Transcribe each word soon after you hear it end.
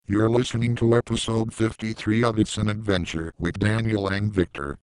You're listening to episode 53 of It's an Adventure with Daniel and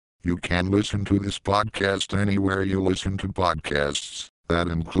Victor. You can listen to this podcast anywhere you listen to podcasts. That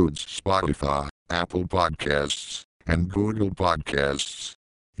includes Spotify, Apple Podcasts, and Google Podcasts.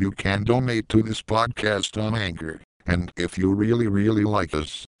 You can donate to this podcast on Anchor. And if you really, really like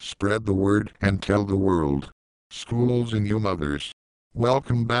us, spread the word and tell the world. Schools and you mothers.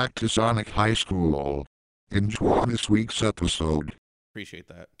 Welcome back to Sonic High School. Enjoy this week's episode. Appreciate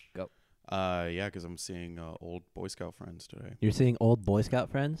that. Go. Yeah, because I'm seeing old Boy Scout friends today. You're seeing old Boy Scout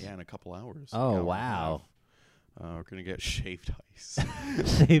friends? Yeah, in a couple hours. Oh, Yeah, wow. we're gonna get shaved ice.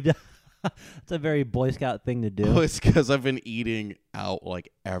 Shaved. It's a very Boy Scout thing to do. Oh, it's because I've been eating out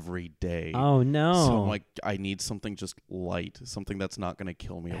like every day. Oh, no. So I'm like, I need something just light, something that's not gonna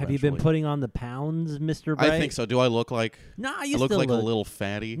kill me. Have you been eventually. putting on the pounds, Mr. Bright? I think so. Do I look like? Nah, I you look still like look a little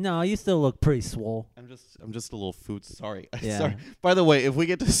fatty. No, you still look pretty swole. I'm just a little food. Sorry. Yeah. Sorry. By the way, if we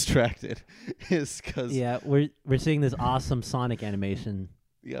get distracted, it's because Yeah, we're seeing this awesome Sonic animation.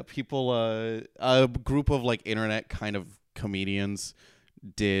 yeah, people, a group of like internet kind of comedians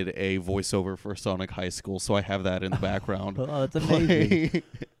did a voiceover for Sonic High School, so I have that in the background. Oh, that's amazing.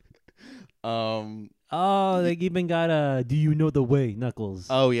 Oh, they even got Do You Know the Way, Knuckles.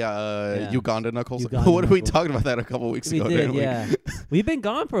 Oh yeah, Yeah. Uganda Knuckles. Uganda what did we Knuckles. talked about that a couple weeks we ago? did, didn't we? yeah. We've been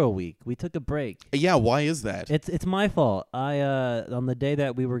gone for a week. We took a break. Yeah. Why is that? It's my fault. I on the day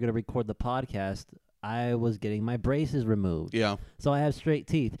that we were gonna record the podcast, I was getting my braces removed. Yeah. So I have straight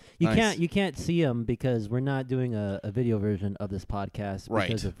teeth. You Nice. can't see them because we're not doing a video version of this podcast Right.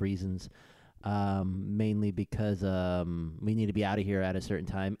 because of reasons. Mainly because we need to be out of here at a certain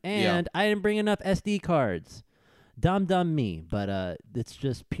time, and I didn't bring enough SD cards. Dumb me, but it's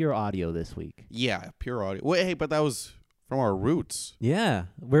just pure audio this week. Yeah. Pure audio. Wait, hey, but that was from our roots. Yeah,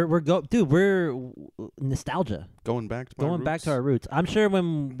 we're nostalgia. Going back to my Going back roots. to our roots. I'm sure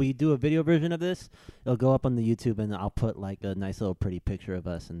when we do a video version of this, it'll go up on the YouTube, and I'll put like a nice little pretty picture of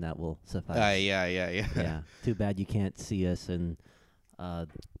us, and that will suffice. Yeah. Yeah. Too bad you can't see us in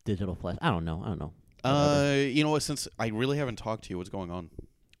digital flash. I don't know. You know what? Since I really haven't talked to you, what's going on?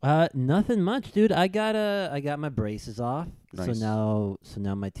 Nothing much, dude. I got my braces off, Nice. so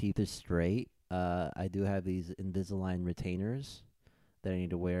now my teeth are straight. I do have these Invisalign retainers that I need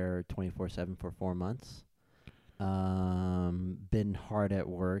to wear 24/7 for 4 months. Been hard at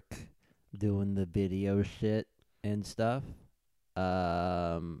work doing the video shit and stuff.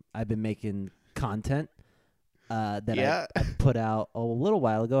 I've been making content that Yeah. I put out a little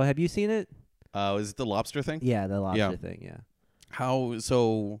while ago. Have you seen it? Is it the lobster thing? Yeah, the lobster Yeah. thing. Yeah. How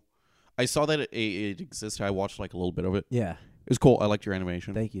so? I saw that it existed. I watched like a little bit of it. Yeah. It was cool. I liked your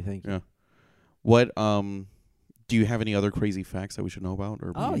animation. Thank you. Yeah. What do you have any other crazy facts that we should know about?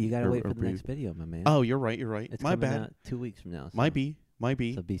 Or Oh, be- you gotta or- wait or for the be- next video, my man. Oh, you're right. It's My coming bad. out 2 weeks from now. So, Might be.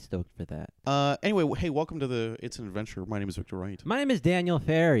 So be stoked for that. Anyway, hey, welcome to the It's an Adventure. My name is Victor Wright. My name is Daniel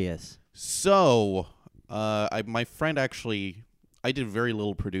Farias. So, my friend actually, I did very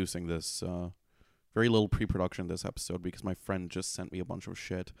little producing this, very little pre-production this episode because my friend just sent me a bunch of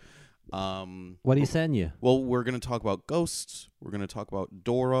shit. What do you send you? Well, we're going to talk about ghosts. We're going to talk about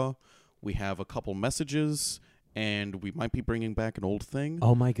Dora. We have a couple messages, and we might be bringing back an old thing.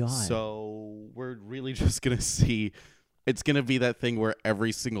 Oh my god. So we're really just going to see. It's going to be that thing where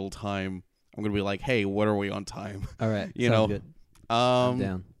every single time I'm going to be like, hey, what are we on time? All right. you sounds know, good. I'm Um,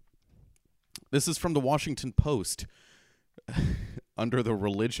 down. This is from the Washington Post under the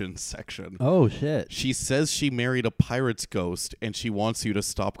religion section. Oh shit. She says she married a pirate's ghost, and she wants you to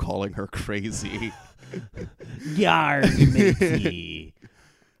stop calling her crazy. Yar, matey.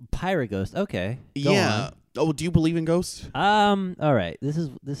 Pirate ghost. Okay. Go Yeah. Oh, do you believe in ghosts? on. All right. This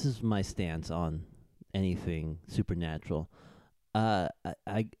is my stance on anything supernatural. I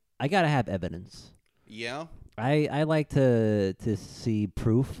gotta have evidence. Yeah. I like to see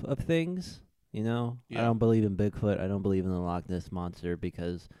proof of things. You know, Yeah. I don't believe in Bigfoot. I don't believe in the Loch Ness monster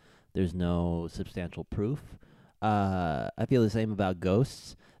because there's no substantial proof. I feel the same about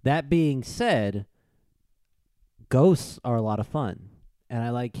ghosts. That being said, ghosts are a lot of fun, and I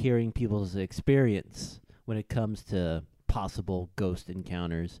like hearing people's experience when it comes to possible ghost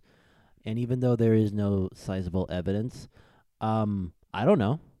encounters. And even though there is no sizable evidence, I don't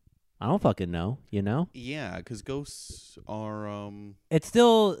know. I don't fucking know, you know? Yeah, because ghosts are, It's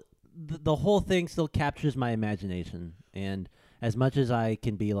still the whole thing still captures my imagination, and as much as I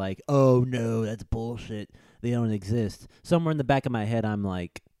can be like, oh no, that's bullshit, they don't exist, somewhere in the back of my head I'm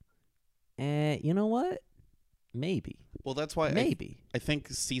like, you know what, maybe well, that's why maybe I think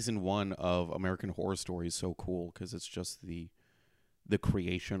season 1 of American Horror Story is so cool because it's just the the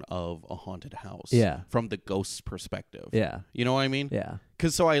creation of a haunted house. Yeah. From the ghost's perspective. Yeah. You know what I mean? Yeah.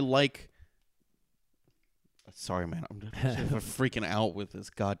 Because so I like. Sorry, man. I'm just freaking out with this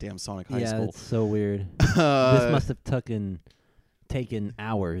goddamn Sonic High Yeah, School. it's so weird. This must have taken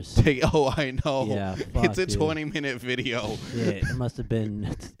hours. I know. Yeah, It's a fuck, dude. 20-minute video. Yeah, it must have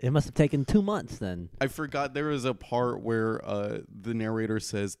taken 2 months then. I forgot there was a part where the narrator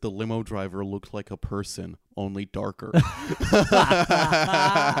says the limo driver looked like a person, only darker.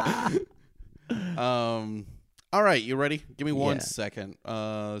 All right, you ready? Give me 1 Yeah. second.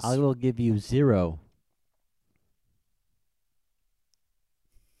 I will give you 0.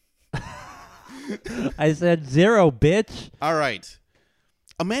 I said 0, bitch. All right.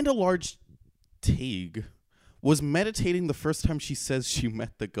 Amanda Large Teague was meditating the first time she says she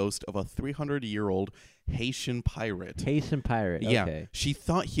met the ghost of a 300-year-old Haitian pirate. Haitian pirate. Yeah, Okay. she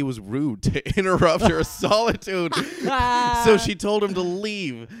thought he was rude to interrupt her solitude, so she told him to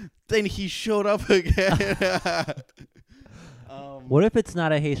leave. Then he showed up again. What if it's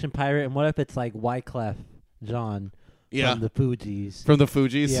not a Haitian pirate, and what if it's like Wyclef Jean Yeah, from the Fugees? from the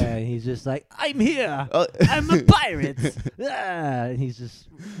Fugees. Yeah, and he's just like, I'm here. Uh, I'm a pirate. And he's just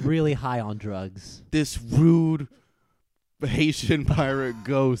really high on drugs. This rude Haitian pirate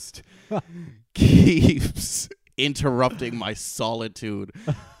ghost keeps interrupting my solitude.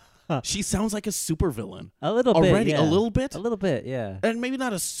 She sounds like a supervillain A little already. bit. Yeah. A little bit, A little bit, yeah. and maybe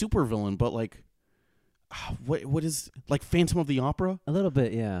not a supervillain, but like, what is like Phantom of the Opera? A little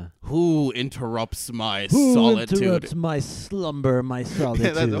bit, yeah. Who interrupts my Who solitude? interrupts my slumber, my That's what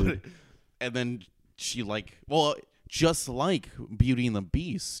solitude? it- and then she like, well, just like Beauty and the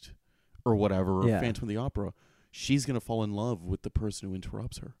Beast or whatever, or Yeah. Phantom of the Opera, she's gonna fall in love with the person who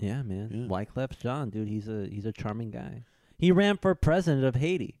interrupts her. Yeah, man. Yeah. Wyclef Jean, dude, he's a charming guy. He ran for president of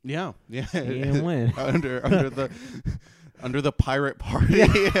Haiti. Yeah, yeah. He didn't win. under the pirate party.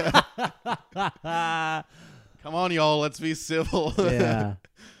 Come on, y'all. Let's be civil. Yeah.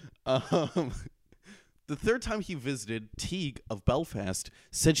 The third time he visited, Teague of Belfast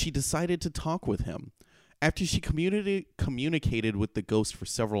said she decided to talk with him. After she communicated with the ghost for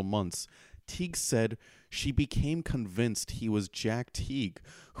several months, Teague said she became convinced he was Jack Teague,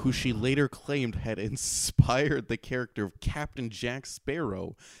 who she later claimed had inspired the character of Captain Jack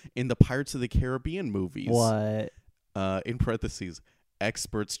Sparrow in the Pirates of the Caribbean movies. What? In parentheses,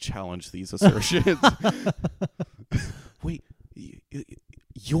 experts challenge these assertions. Wait,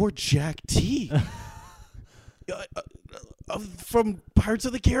 you're Jack Teague from Pirates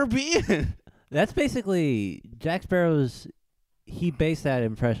of the Caribbean. That's basically Jack Sparrow's. He based that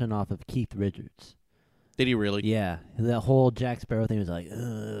impression off of Keith Richards. Did he really? Yeah, the whole Jack Sparrow thing was like,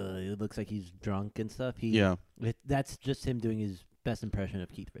 it looks like he's drunk and stuff. Yeah. That's just him doing his best impression of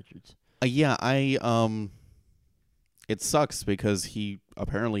Keith Richards. Yeah, it sucks because he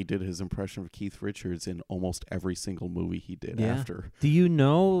apparently did his impression of Keith Richards in almost every single movie he did Yeah. after. Do you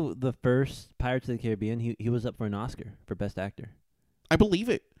know the first Pirates of the Caribbean? He was up for an Oscar for Best Actor. I believe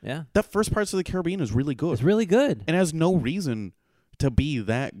it. Yeah, That first Pirates of the Caribbean is really good. it's really good. and has no reason to be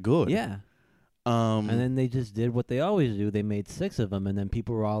that good. Yeah, And and then they just did what they always do. They made 6 of them, and then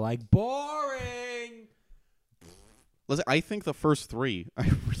people were all like, boring. listen, I think the first 3, I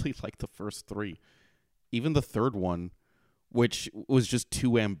really like the first 3. Even the third one, which was just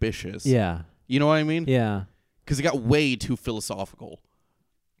too ambitious. Yeah, You know what I mean? yeah. Because it got way too philosophical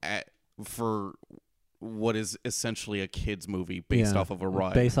for what is essentially a kid's movie based Yeah. off of a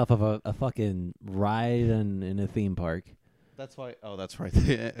ride. Based off of a fucking ride in a theme park. That's why. Oh, that's right.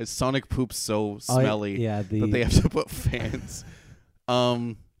 Sonic poop's so smelly Yeah, that they have to put fans.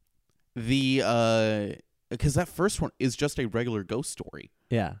 Because that first one is just a regular ghost story,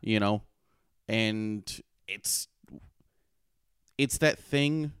 yeah. you know, and it's that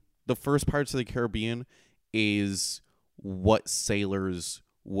thing. The first Pirates of the Caribbean is what sailors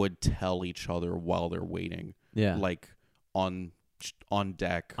would tell each other while they're waiting, Yeah. like on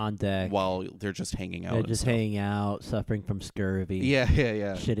deck, On deck. while they're just hanging out. They're and just stuff. hanging out, suffering from scurvy. Yeah.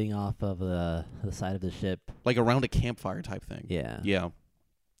 Shitting off of the side of the ship. Like around a campfire type thing. Yeah. Yeah.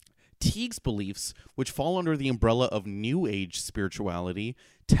 Teague's beliefs, which fall under the umbrella of New Age spirituality,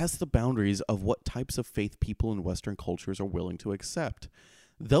 test the boundaries of what types of faith people in Western cultures are willing to accept.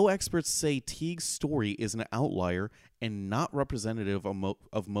 Though experts say Teague's story is an outlier and not representative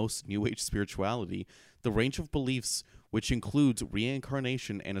of most New Age spirituality, the range of beliefs, which includes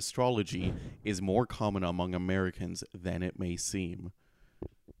reincarnation and astrology, is more common among Americans than it may seem.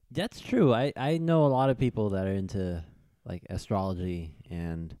 That's true. I know a lot of people that are into like astrology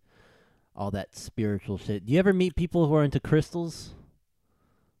and all that spiritual shit. Do you ever meet people who are into crystals?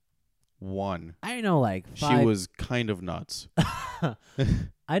 One. I know like She 5. was kind of nuts.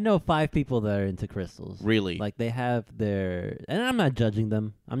 I know 5 people that are into crystals. Really? Like they have their, and I'm not judging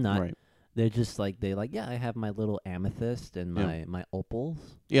them. I'm not. Right. They're just like yeah, I have my little amethyst and Yeah. my opals.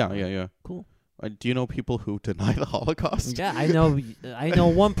 Yeah. Cool. Do you know people who deny the Holocaust? Yeah, I know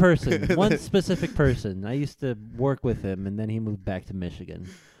one person, one specific person. I used to work with him, and then he moved back to Michigan.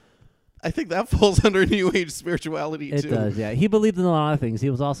 I think that falls under New Age spirituality It too. does, yeah. He believed in a lot of things. He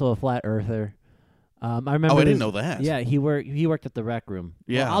was also a flat earther. I remember. Oh, I didn't this- know that. Yeah, he worked at the rec room.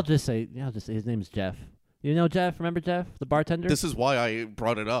 Yeah. Well, I'll just say his name's Jeff. You know Jeff? Remember Jeff, the bartender? This is why I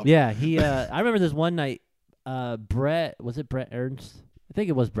brought it up. Yeah, he. I remember this one night. Brett, was it Brett Ernst? I think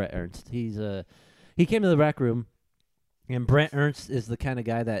it was Brett Ernst. He came to the rec room, and Brett Ernst is the kind of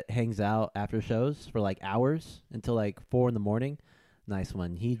guy that hangs out after shows for like hours until like 4 a.m. Nice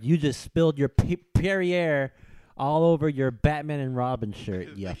one. You just spilled your Perrier all over your Batman and Robin shirt.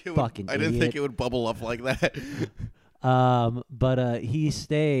 You fucking I didn't idiot. think it would bubble up like that. But he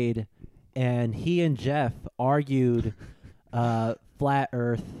stayed, and he and Jeff argued flat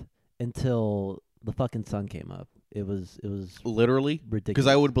Earth until the fucking sun came up. It was Literally? ridiculous. Because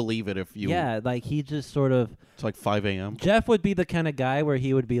I would believe it if you... Yeah, like he just sort of... It's like 5 a.m. Jeff would be the kind of guy where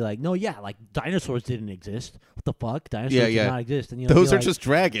he would be like, no, yeah, like dinosaurs didn't exist. What the fuck? Dinosaurs did not exist. And Those be are like, just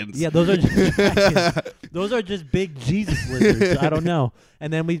dragons. Yeah, those are just dragons. Those are just big Jesus lizards. I don't know.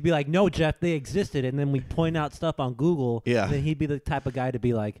 And then we'd be like, no, Jeff, they existed. And then we'd point out stuff on Google. Yeah. And then he'd be the type of guy to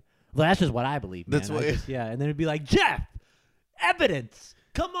be like, well, that's just what I believe, man. That's what- Yeah. And then it'd be like, Jeff, evidence.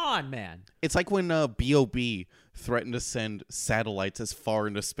 Come on, man. It's like when B.O.B. threatened to send satellites as far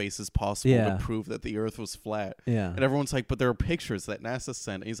into space as possible Yeah. to prove that the Earth was flat. Yeah. And everyone's like, but there are pictures that NASA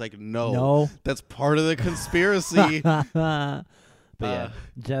sent. And he's like, No. that's part of the conspiracy. But yeah,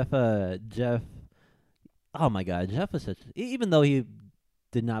 Jeff. Oh my God, Jeff was such. Even though he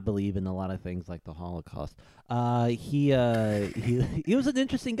did not believe in a lot of things like the Holocaust, he was an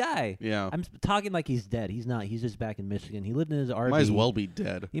interesting guy. Yeah. I'm talking like he's dead. He's not. He's just back in Michigan. He lived in his RV. Might as well be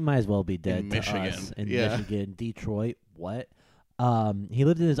dead. He might as well be dead. In to Michigan. us in Yeah. Michigan, Detroit. What? He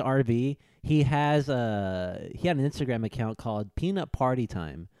lived in his RV. He had an Instagram account called Peanut Party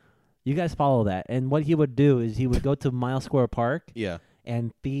Time. You guys follow that? And what he would do is he would go to Mile Square Park Yeah.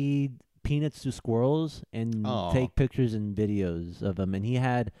 and feed peanuts to squirrels and Aw. take pictures and videos of them. And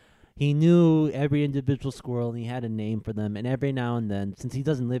he knew every individual squirrel and he had a name for them. And every now and then, since he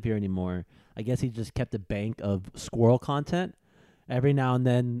doesn't live here anymore, I guess he just kept a bank of squirrel content. Every now and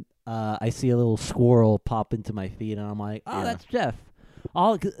then, I see a little squirrel pop into my feed, and I'm like, oh, Yeah. that's Jeff.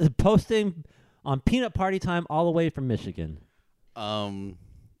 Posting on Peanut Party Time all the way from Michigan.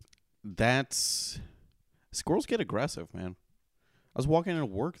 That's squirrels get aggressive, man. I was walking into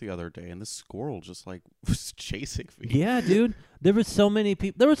work the other day, and this squirrel just like was chasing me. Yeah, dude. There were so many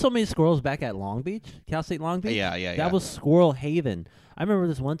people. There were so many squirrels back at Long Beach, Cal State Long Beach. Yeah. That was Squirrel Haven. I remember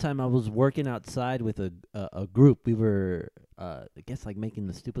this one time I was working outside with a group. We were, I guess, like making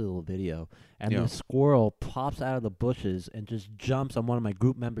the stupid little video, and Yeah. the squirrel pops out of the bushes and just jumps on one of my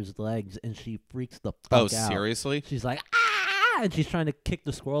group members' legs, and she freaks the fuck Oh, out. seriously? She's like, ah! And she's trying to kick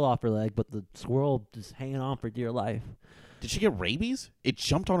the squirrel off her leg, but the squirrel just hanging on for dear life. Did she get rabies? It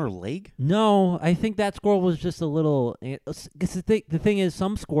jumped on her leg? No, I think that squirrel was just a little. Cause the thing is,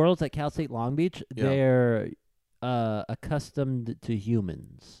 some squirrels at Cal State Long Beach, Yeah. they're accustomed to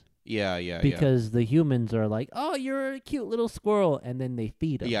humans Yeah. because the humans are like, "Oh, you're a cute little squirrel," and then they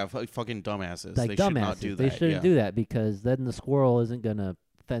feed them. Yeah, fucking dumbasses. like they dumbasses. should not do that. They shouldn't yeah. do that because then the squirrel isn't gonna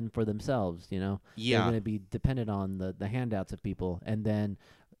fend for themselves. You know, they're Yeah. gonna be dependent on the handouts of people, and then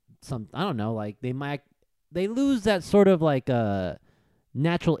some. I don't know, like they lose that sort of like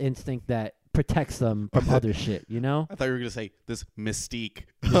natural instinct that protects them from other shit, you know? I thought you were going to say this mystique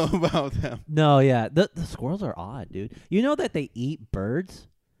about them. No, yeah. The squirrels are odd, dude. You know that they eat birds?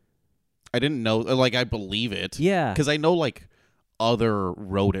 I didn't know. Like, I believe it. Yeah. Because I know, like, other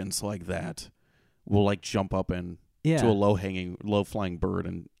rodents like that will, like, jump up and Yeah. to a low-flying bird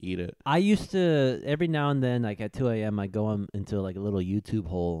and eat it. I used to, every now and then, like at 2 a.m., I go into like a little YouTube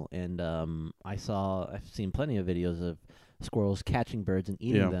hole, and I've seen plenty of videos of squirrels catching birds and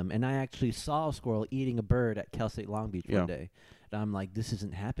eating Yeah. them. And I actually saw a squirrel eating a bird at Cal State Long Beach Yeah. one day. And I'm like, this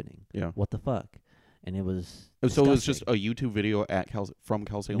isn't happening. Yeah. What the fuck? And it was So it was just disgusting. a YouTube video from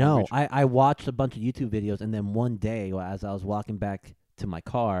Cal State Long No, Beach? I watched a bunch of YouTube videos, and then one day, as I was walking back to my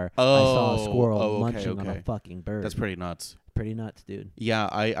car, I saw a squirrel okay, munching on a okay. fucking bird. That's pretty nuts. pretty nuts, dude. Yeah,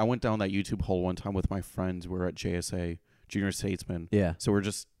 I went down that YouTube hole one time with my friends. We were at JSA, Junior Statesman. Yeah. So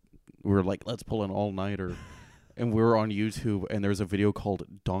we're like, let's pull an all-nighter. And we were on YouTube, and there's a video called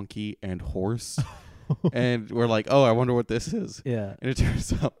Donkey and Horse. And we're like, oh, I wonder what this is. Yeah. And it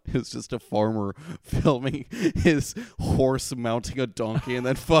turns out it's just a farmer filming his horse mounting a donkey and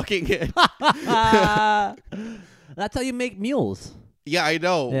then fucking it. That's how you make mules. Yeah, I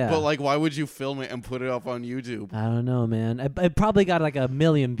know. Yeah. But, like, why would you film it and put it up on YouTube? I don't know, man. It probably got like 1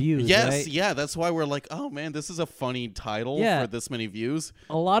 million views. Yes, right? yeah. That's why we're like, oh, man, this is a funny title Yeah. for this many views.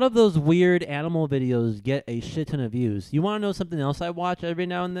 A lot of those weird animal videos get a shit ton of views. You want to know something else I watch every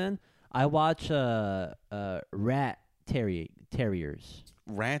now and then? I watch rat terriers.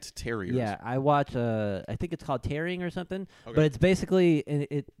 Rat terriers. Yeah, I watch. I think it's called Terriering or something. Okay. But it's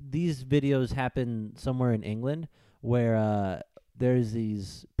basically these videos happen somewhere in England where there's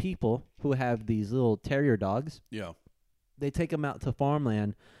these people who have these little terrier dogs. Yeah. They take them out to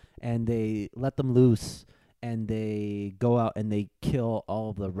farmland and they let them loose and they go out and they kill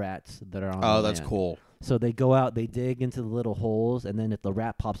all the rats that are on. Oh, the that's land. cool. So they go out, they dig into the little holes, and then if the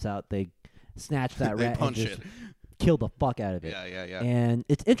rat pops out, they snatch that They rat and punch just it. kill the fuck out of it. Yeah. And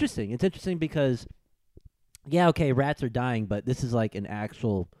it's interesting. It's interesting because, yeah, okay, rats are dying, but this is like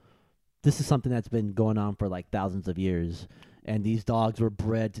this is something that's been going on for like thousands of years. And these dogs were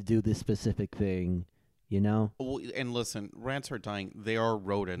bred to do this specific thing, you know? Well, and listen, rats are dying. They are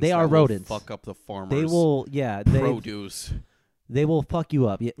rodents. They are that will rodents. Fuck up the farmers. They will, yeah, produce. they will fuck you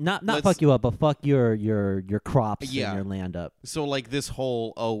up. Yeah, not Let's- fuck you up, but fuck your crops Yeah. and your land up. So, like, this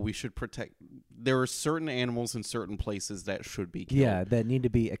whole, we should protect. There are certain animals in certain places that should be killed. Yeah, that need to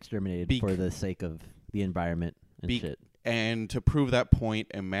be exterminated Bec- for the sake of the environment and Bec- shit. And to prove that point,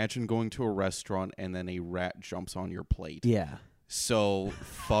 imagine going to a restaurant and then a rat jumps on your plate. Yeah. So,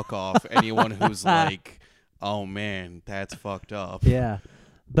 fuck off anyone who's like, oh, man, that's fucked up. Yeah.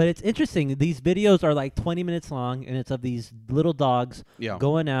 But it's interesting. These videos are like 20 minutes long, and it's of these little dogs Yeah.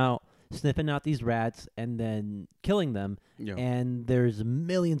 going out, sniffing out these rats, and then killing them. Yeah. And there's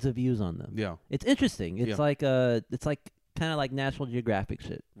millions of views on them. Yeah. It's interesting. It's Yeah. like kind of like National Geographic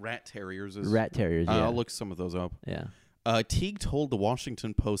shit. Rat terriers is. Rat terriers. Yeah. I'll look some of those up. Yeah. Teague told the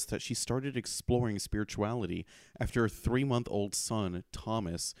Washington Post that she started exploring spirituality after her 3-month-old son,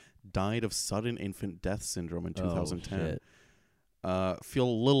 Thomas, died of sudden infant death syndrome in 2010. Oh, shit. Feel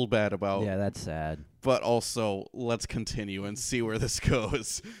a little bad about, Yeah, that's sad. but also let's continue and see where this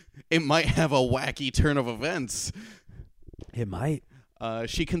goes. It might have a wacky turn of events. It might.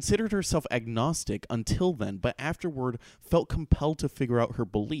 She considered herself agnostic until then, but afterward felt compelled to figure out her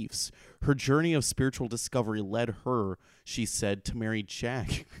beliefs. Her journey of spiritual discovery led her, she said, to marry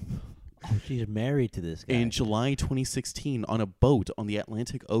Jack Oh, she's married to this guy. in July 2016 on a boat on the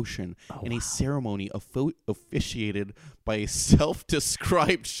Atlantic Ocean in wow. a ceremony officiated by a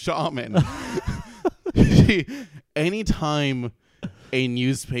self-described shaman. Anytime a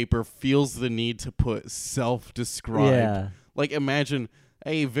newspaper feels the need to put self-described, Yeah. like imagine,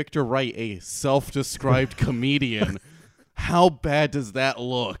 hey, Victor Wright, a self-described comedian. How bad does that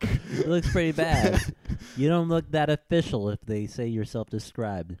look? It looks pretty bad. You don't look that official if they say you're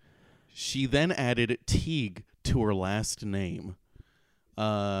self-described. She then added Teague to her last name.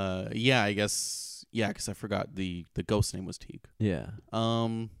 Yeah, I guess. Yeah, because I forgot the ghost name was Teague. Yeah.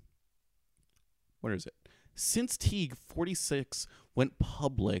 Where is it? Since Teague, 46, went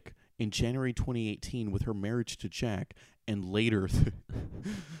public in January 2018 with her marriage to Jack and later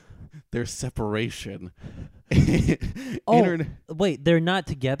their separation. Wait, they're not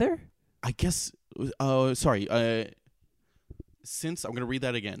together? I guess. Sorry. Since I'm going to read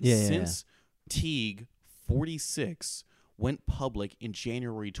that again. Yeah, Since Teague, 46, went public in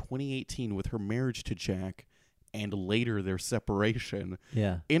January 2018 with her marriage to Jack and later their separation,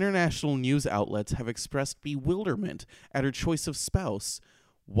 Yeah. international news outlets have expressed bewilderment at her choice of spouse.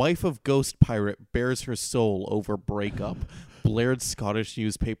 Wife of ghost pirate bears her soul over breakup. Blared Scottish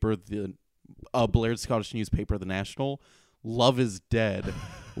newspaper, The National. Love is dead.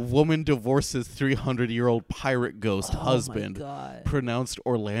 Woman divorces 300-year-old pirate ghost husband. Oh my God. Pronounced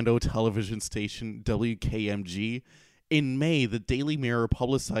Orlando television station WKMG. In May, the Daily Mirror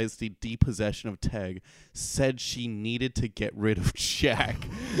publicized the depossession of Teague, said she needed to get rid of Jack.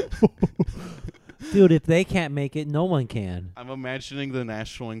 Dude, if they can't make it, no one can. I'm imagining the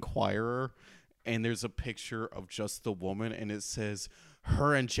National Enquirer, and there's a picture of just the woman, and it says,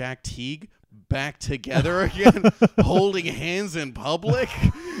 her and Jack Teague back together again, holding hands in public.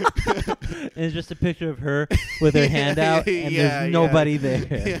 And it's just a picture of her with her hand out, and there's nobody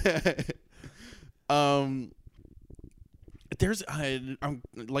there. There's, I'm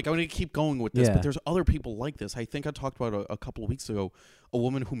going to keep going with this, Yeah. but there's other people like this. I think I talked about a couple of weeks ago, a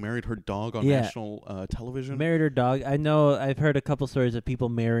woman who married her dog on Yeah. national television. Married her dog. I know. I've heard a couple stories of people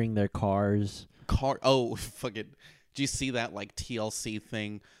marrying their cars. Oh, fuck it. Do you see that like TLC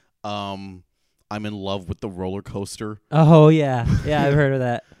thing? I'm in love with the roller coaster. Oh yeah, yeah, I've heard of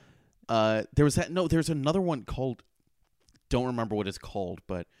that. There was that. No, there's another one called. Don't remember what it's called,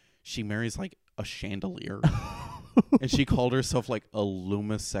 but she marries like a chandelier, and she called herself like a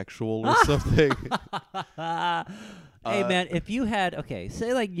lumisexual or something. Hey man, if you had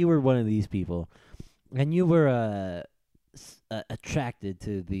say like you were one of these people, and you were attracted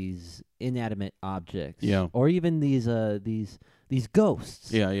to these inanimate objects, Yeah. or even these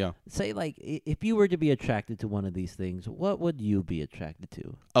ghosts. Yeah. Say like if you were to be attracted to one of these things, what would you be attracted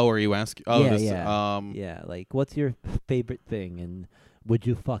to? Oh, are you asking? Oh, yeah, this, yeah. Yeah, like what's your favorite thing, and would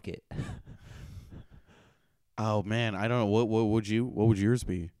you fuck it? Oh man, I don't know. What would yours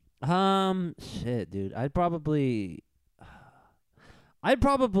be? Shit, dude. I'd probably I'd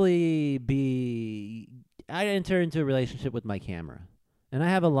enter into a relationship with my camera. And I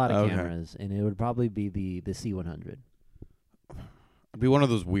have a lot of Okay. cameras, and it would probably be the C100. I'd be one of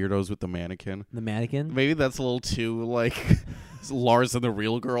those weirdos with the mannequin. The mannequin? Maybe that's a little too like Lars and the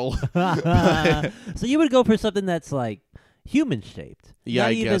Real Girl. So you would go for something that's like human shaped. Yeah, Not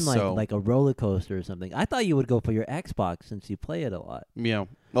I even guess like so. like a roller coaster or something. I thought you would go for your Xbox since you play it a lot. Yeah.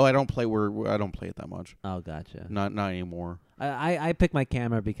 Well, I don't play it that much. Oh, gotcha. Not anymore. I pick my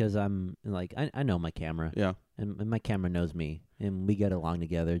camera because I'm like I know my camera. Yeah. And my camera knows me, and we get along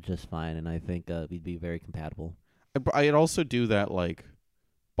together just fine, and I think we'd be very compatible. I'd also do that like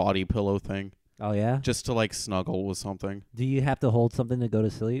body pillow thing Oh, yeah? just to like snuggle with something. Do you have to hold something to go to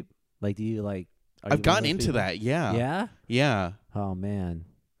sleep? Like, do you, like... are you one I've of gotten those into people? that. Yeah. Yeah? Yeah. Oh, man.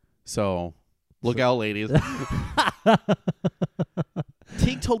 So look out, ladies.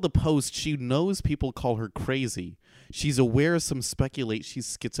 Teague told the Post she knows people call her crazy. She's aware some speculate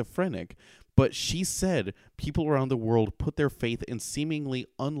she's schizophrenic. But she said people around the world put their faith in seemingly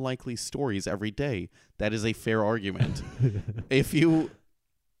unlikely stories every day. That is a fair argument. If you...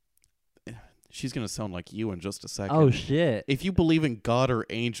 She's going to sound like you in just a second. Oh, shit. If you believe in God or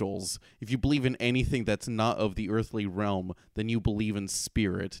angels, if you believe in anything that's not of the earthly realm, then you believe in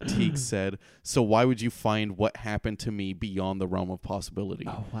spirit, Teague said. So why would you find what happened to me beyond the realm of possibility?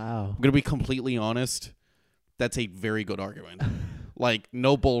 Oh, wow. I'm going to be completely honest. That's a very good argument. Like,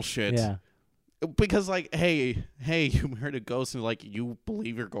 no bullshit. Yeah. Because, like, hey, you married a ghost and, like, you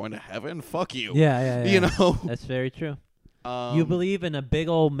believe you're going to heaven? Fuck you. Yeah. You know? That's very true. You believe in a big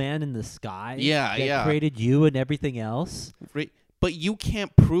old man in the sky? Yeah, that yeah. created you and everything else? Right. But you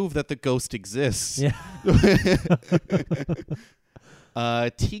can't prove that the ghost exists. Yeah.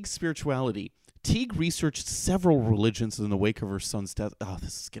 Teague's spirituality. Teague researched several religions in the wake of her son's death. Oh,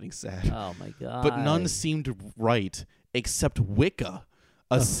 this is getting sad. Oh, my God. But none seemed right except Wicca,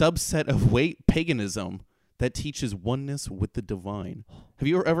 a subset of paganism that teaches oneness with the divine. Have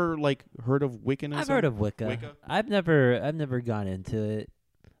you ever like heard of Wiccanism? I've heard of Wicca. Wicca? I've never gone into it,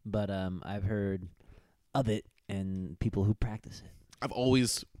 but I've heard of it and people who practice it.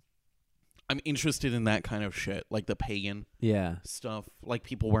 I'm interested in that kind of shit, like the pagan Yeah. stuff, like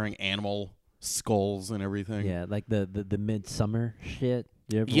people wearing animal skulls and everything. Yeah, like the Midsummer shit.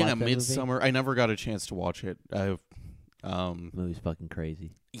 You ever Yeah, watch that movie? Midsummer. I never got a chance to watch it. Movie's fucking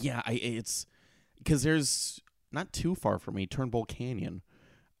crazy. Yeah, it's because there's not too far from me, Turnbull Canyon.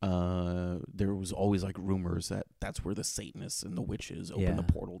 There was always like rumors that that's where the Satanists and the witches open the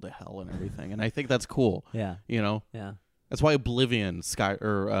portal to hell and everything, and I think that's cool. Yeah. You know, Yeah. that's why Oblivion,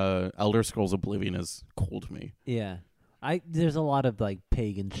 Elder Scrolls Oblivion is cool to me. Yeah. There's a lot of like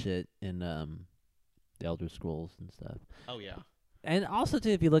pagan shit in the Elder Scrolls and stuff. Oh yeah. And also too,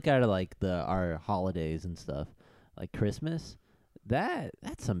 if you look at it like our holidays and stuff, like Christmas,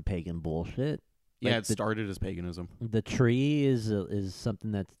 that's some pagan bullshit. Yeah, Like it started as paganism. The tree is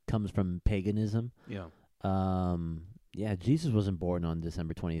something that comes from paganism. Yeah. Yeah, Jesus wasn't born on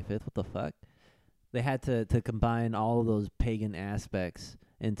December 25th. What the fuck? They had to combine all of those pagan aspects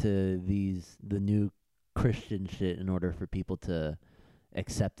into the new Christian shit in order for people to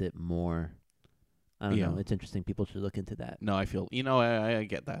accept it more. I don't know. It's interesting. People should look into that. No, I feel I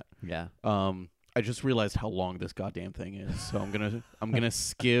get that. Yeah. I just realized how long this goddamn thing is, so I'm gonna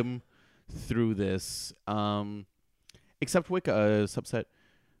skim through this. Except Wicca, subset,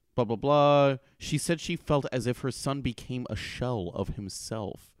 blah blah blah. She said she felt as if her son became a shell of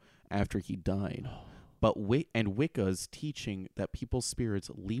himself after he died. But Wicca's teaching that people's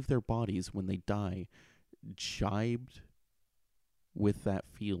spirits leave their bodies when they jibed with that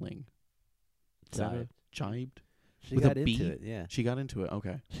feeling. Is that it? Jibed? She With a got into B? it. Yeah. She got into it.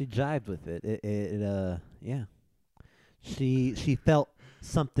 Okay. She jived with it. Yeah. She felt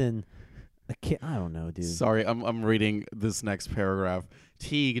something. I don't know, dude. Sorry, I'm reading this next paragraph.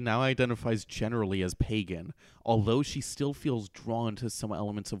 Teague now identifies generally as pagan, although she still feels drawn to some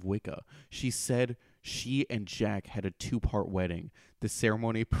elements of Wicca. She said she and Jack had a 2-part wedding. The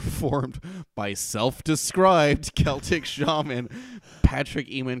ceremony performed by self-described Celtic shaman Patrick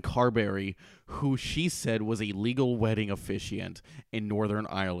Eamon Carberry, who she said was a legal wedding officiant in Northern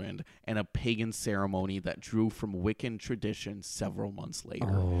Ireland, and a pagan ceremony that drew from Wiccan tradition several months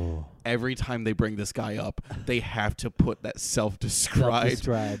later. Oh. Every time they bring this guy up, they have to put that self-described.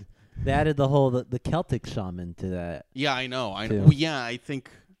 Self-described. They added the whole the Celtic shaman to that. Yeah, I know. too. Well, yeah, I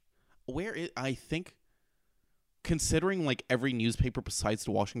think I think considering like every newspaper besides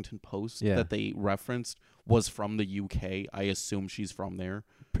the Washington Post Yeah. that they referenced was from the UK, I assume she's from there.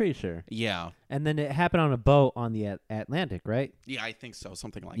 Pretty sure. Yeah. And then it happened on a boat on the Atlantic, right? Yeah, I think so.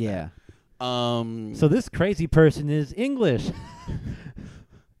 Something like Yeah. that. So this crazy person is English.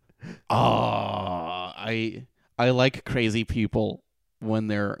 I like crazy people when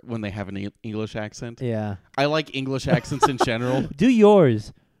they have an English accent. Yeah. I like English accents in general. Do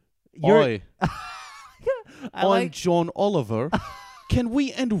yours. Oi. I I'm like John Oliver. Can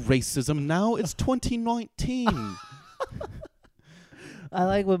we end racism now? It's 2019. I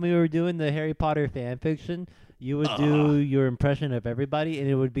like when we were doing the Harry Potter fan fiction, you would do your impression of everybody and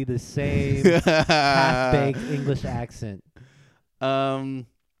it would be the same half-baked English accent. All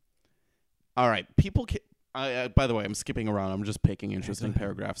right. People can. By the way, I'm skipping around. I'm just picking interesting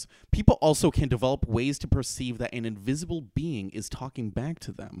paragraphs. People also can develop ways to perceive that an invisible being is talking back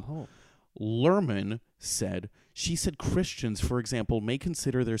to them. Oh. Lerman said, she said Christians, for example, may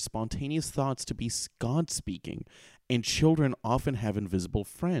consider their spontaneous thoughts to be God speaking, and children often have invisible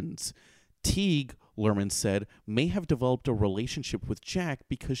friends. Teague, Lerman said, may have developed a relationship with Jack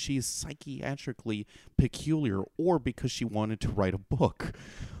because she is psychiatrically peculiar or because she wanted to write a book.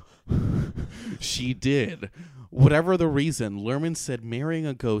 She did. Whatever the reason, Lerman said marrying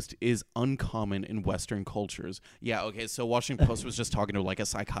a ghost is uncommon in Western cultures. Yeah, okay, so Washington Post was just talking to like a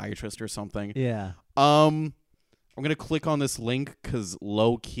psychiatrist or something. Yeah. I'm going to click on this link because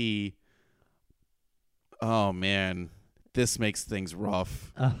low-key, oh man, this makes things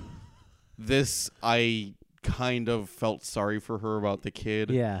rough. I kind of felt sorry for her about the kid.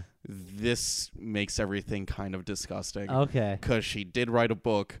 Yeah. This makes everything kind of disgusting. Okay. Because she did write a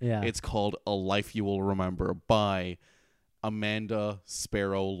book. Yeah. It's called A Life You Will Remember by Amanda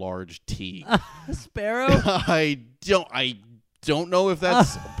Sparrow Large Teague. Sparrow? I don't know if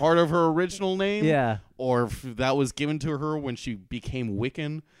that's part of her original name. Yeah. Or if that was given to her when she became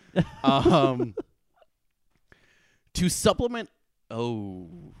Wiccan. To supplement,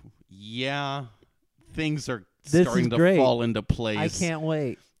 things are This starting is to great. fall into place. I can't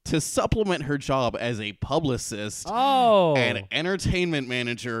wait. To supplement her job as a publicist Oh. and entertainment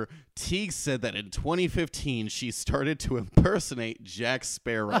manager, Teague said that in 2015 she started to impersonate Jack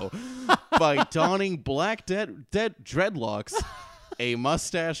Sparrow by donning black dreadlocks, a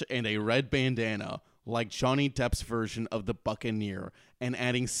mustache, and a red bandana, like Johnny Depp's version of the Buccaneer, and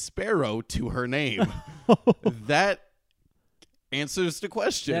adding Sparrow to her name. That answers the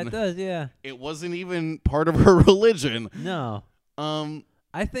question. That does, yeah. It wasn't even part of her religion. No.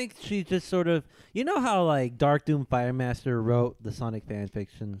 I think she just sort of, you know how like Dark Doom Firemaster wrote the Sonic fan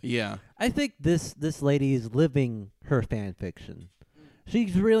fiction? Yeah. I think this lady is living her fan fiction.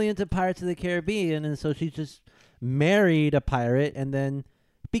 She's really into Pirates of the Caribbean, and so she just married a pirate and then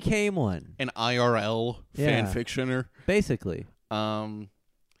became one. An IRL fan fictioner. Basically.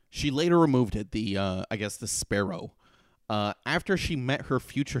 She later removed it, the Sparrow. After she met her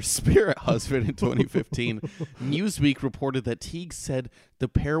future spirit husband in 2015, Newsweek reported that Teague said the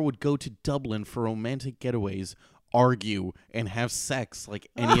pair would go to Dublin for romantic getaways, argue, and have sex like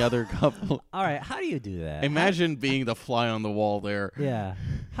any other couple. All right, how do you do that? Imagine being the fly on the wall there. Yeah.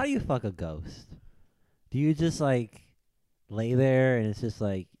 How do you fuck a ghost? Do you just like lay there and it's just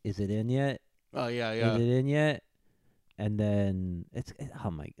like, is it in yet? Oh, yeah. Is it in yet? And then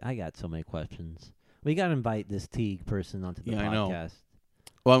I got so many questions. We got to invite this Teague person onto the podcast. I know.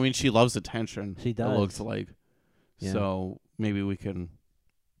 Well, I mean, she loves attention. She does. It looks like. Yeah. So maybe we can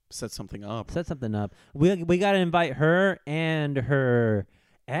set something up. Set something up. We got to invite her and her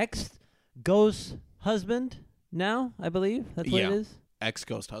ex-ghost husband now, I believe. That's what it is.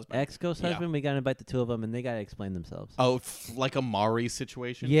 Ex-ghost husband. Ex-ghost husband. We got to invite the two of them, and they got to explain themselves. Oh, like a Mari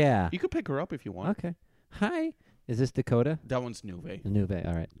situation? Yeah. You could pick her up if you want. Okay. Hi. Is this Dakota? That one's Nuve. Nuve.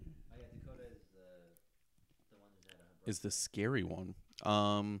 All right. Is the scary one.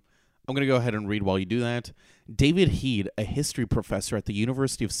 I'm going to go ahead and read while you do that. David Heed, a history professor at the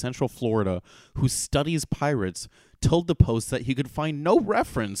University of Central Florida who studies pirates, told the Post that he could find no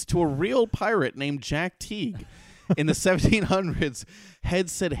reference to a real pirate named Jack Teague. In the 1700s, Head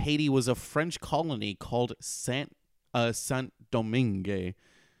said Haiti was a French colony called Saint Domingue.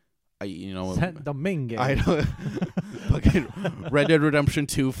 Saint Domingue. I don't. Fucking Red Dead Redemption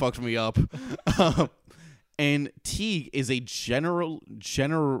 2 fucked me up. And Teague is a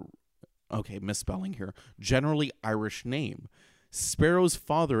misspelling here. Generally Irish name. Sparrow's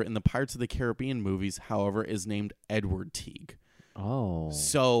father in the Pirates of the Caribbean movies, however, is named Edward Teague. Oh.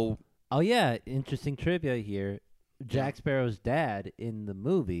 So. Oh yeah, interesting trivia here. Jack Sparrow's dad in the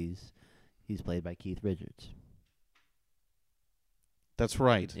movies, he's played by Keith Richards. That's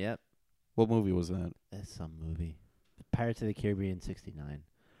right. Yep. What movie was that? That's some movie. Pirates of the Caribbean '69.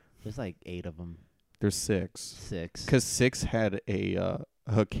 There's like 8 of them. There's 6. 6. Because 6 had a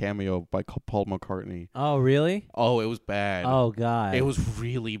cameo by Paul McCartney. Oh, really? Oh, it was bad. Oh, God. It was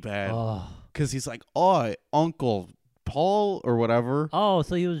really bad. Oh. Because he's like, oh, Uncle Paul or whatever. Oh,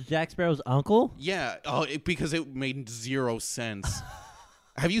 so he was Jack Sparrow's uncle? Yeah. Oh, because it made 0 sense.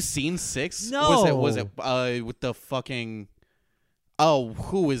 Have you seen 6? No. Was it with the fucking... Oh,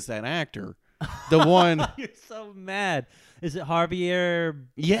 who is that actor? The one... You're so mad. Is it Javier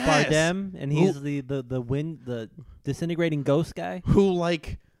Yes. Bardem? And he's the disintegrating ghost guy? Who,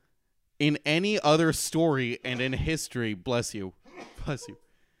 like, in any other story and in history, bless you,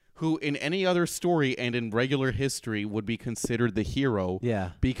 who in any other story and in regular history would be considered the hero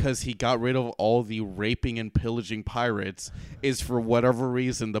Yeah. because he got rid of all the raping and pillaging pirates, is for whatever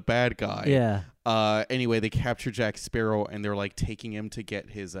reason the bad guy. Yeah. Anyway, they capture Jack Sparrow and they're like taking him to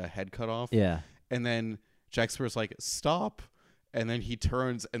get his head cut off. Yeah. And then Jack Sparrow's like, stop. And then he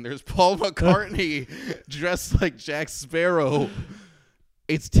turns and there's Paul McCartney dressed like Jack Sparrow.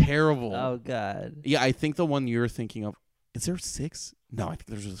 It's terrible. Oh, God. Yeah, I think the one you're thinking of, is there 6? No, I think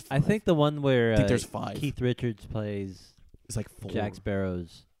there's just 5. I think the one where I think there's 5. Keith Richards plays It's like 4. Jack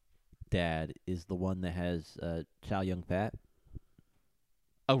Sparrow's dad is the one that has Chow Yun Fat,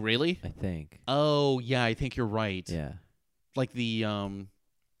 Oh, really? I think. Oh, yeah, I think you're right. Yeah. Like the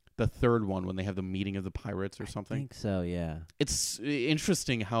third one when they have the meeting of the pirates or I something. think so, yeah. It's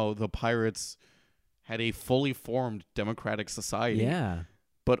interesting how the pirates had a fully formed democratic society, Yeah.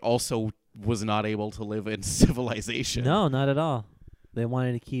 but also was not able to live in civilization. No, not at all. They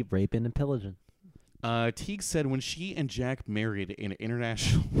wanted to keep raping and pillaging. Teague said when she and Jack married in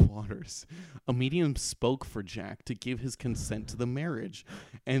international waters, a medium spoke for Jack to give his consent to the marriage,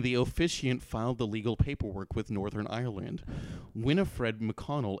 and the officiant filed the legal paperwork with Northern Ireland. Winifred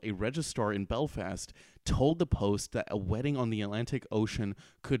McConnell, a registrar in Belfast, told the Post that a wedding on the Atlantic Ocean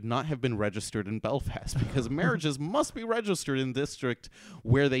could not have been registered in Belfast because marriages must be registered in the district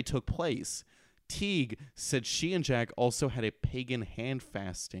where they took place. Teague said she and Jack also had a pagan hand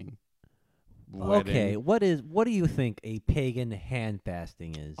fasting wedding. Okay, what do you think a pagan hand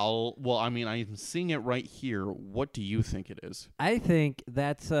fasting is? I'm seeing it right here. What do you think it is? I think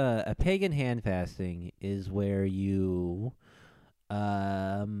that's a pagan hand fasting is where you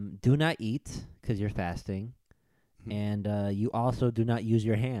do not eat because you're fasting, and you also do not use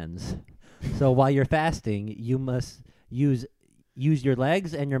your hands. So while you're fasting, you must use your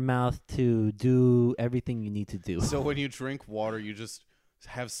legs and your mouth to do everything you need to do. So when you drink water, you just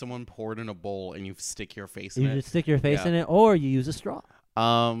have someone pour it in a bowl and you stick your face in you it. just stick your face Yeah. in it, or you use a straw.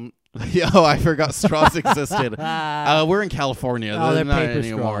 Yeah, I forgot straws existed. We're in California. Oh, they're not paper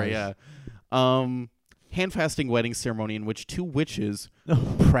anymore. straws. Yeah. Hand fasting wedding ceremony in which 2 witches,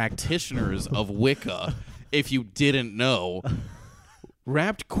 practitioners of Wicca, if you didn't know,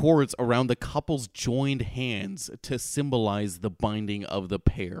 wrapped cords around the couple's joined hands to symbolize the binding of the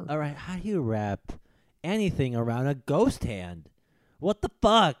pair. All right, how do you wrap anything around a ghost hand? What the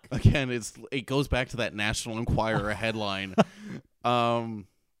fuck? Again, it goes back to that National Enquirer headline. Most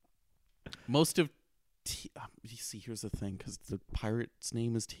of you see, here's the thing, because the pirate's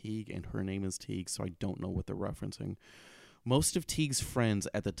name is Teague and her name is Teague, so I don't know what they're referencing. Most of Teague's friends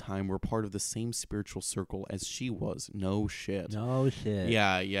at the time were part of the same spiritual circle as she was. No shit. No shit.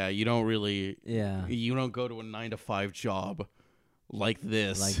 Yeah. You don't really. Yeah. You don't go to a 9-to-5 job like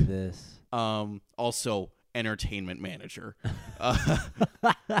this. Like this. Also, entertainment manager,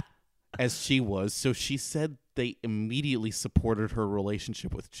 as she was. So she said they immediately supported her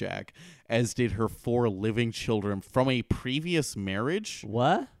relationship with Jack, as did her 4 living children from a previous marriage.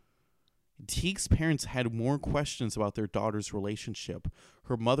 What? Teague's parents had more questions about their daughter's relationship.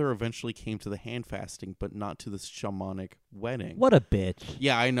 Her mother eventually came to the hand fasting, but not to the shamanic wedding. What a bitch.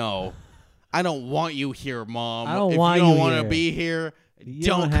 Yeah, I know. I don't want you here, Mom. I don't if want you don't you want here. to be here, You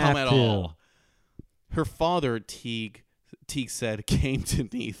don't don't come have at to. all. Her father, Teague said, came to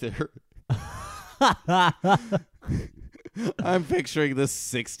neither. I'm picturing this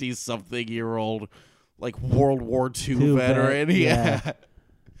 60-something-year-old like World War II Two veteran. vet, Yeah. yeah.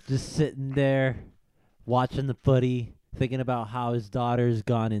 Just sitting there watching the footy, thinking about how his daughter's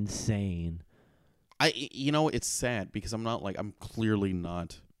gone insane. It's sad because I'm clearly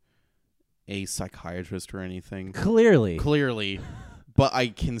not a psychiatrist or anything. Clearly. But I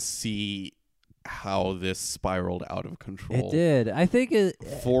can see how this spiraled out of control. It did. I think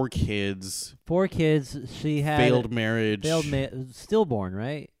 4 kids, 4 kids. She had failed marriage. stillborn,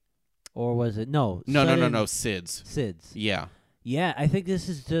 right? Or was it No, sudden SIDS. SIDS. Yeah. Yeah, I think this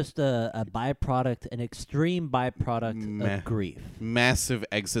is just a byproduct, an extreme byproduct of grief. Massive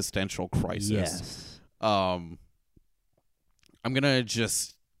existential crisis. Yes. I'm gonna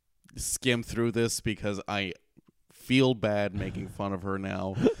just skim through this because I feel bad making fun of her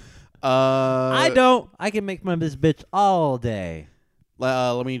now. I don't. I can make fun of this bitch all day.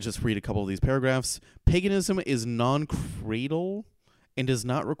 Let me just read a couple of these paragraphs. Paganism is non-creedal and does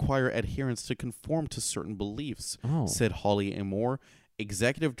not require adherents to conform to certain beliefs, said Holly Amore,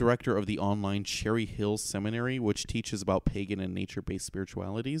 executive director of the online Cherry Hill Seminary, which teaches about pagan and nature-based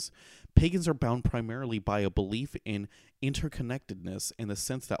spiritualities. Pagans are bound primarily by a belief in interconnectedness and the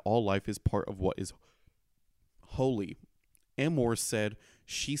sense that all life is part of what is holy. Amore said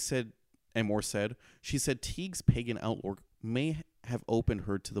Teague's pagan outlook may have opened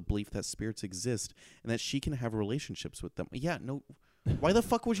her to the belief that spirits exist and that she can have relationships with them. Yeah, no. Why the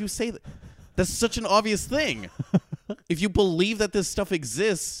fuck would you say that? That's such an obvious thing. If you believe that this stuff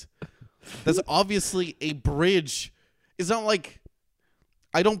exists, that's obviously a bridge. It's not like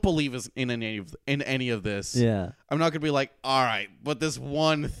I don't believe in any of this. Yeah. I'm not gonna be like, all right, but this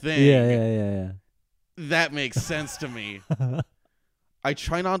one thing. Yeah. That makes sense to me. I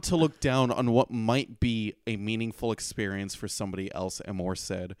try not to look down on what might be a meaningful experience for somebody else, Amore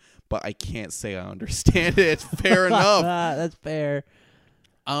said, but I can't say I understand it. Fair enough. That's fair.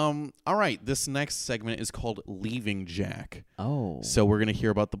 All right, this next segment is called Leaving Jack. Oh. So we're going to hear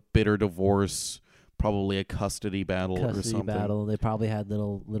about the bitter divorce, probably a custody battle or something. They probably had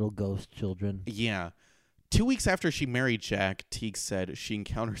little ghost children. Yeah. 2 weeks after she married Jack, Teague said she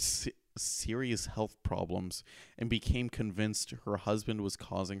encountered serious health problems and became convinced her husband was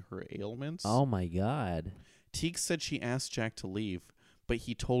causing her ailments. Oh my God. Teague said she asked Jack to leave, but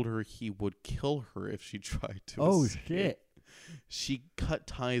he told her he would kill her if she tried to escape. Shit. She cut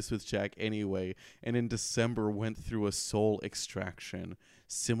ties with Jack anyway, and in December went through a soul extraction,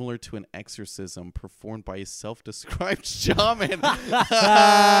 similar to an exorcism performed by a self-described shaman. Was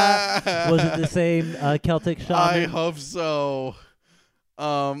it the same Celtic shaman? I hope so.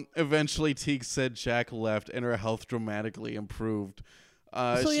 Eventually, Teague said Jack left, and her health dramatically improved.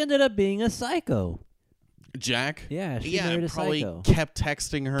 So he ended up being a psycho. Jack? Yeah, she married a probably psycho. kept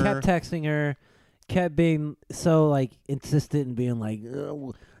texting her. Kept being so insistent and being like,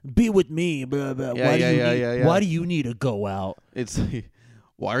 "Be with me." Blah, blah. Why do you need to go out? It's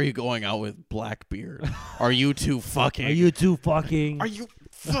why are you going out with Blackbeard? Are you two fucking? Are you two fucking? Are you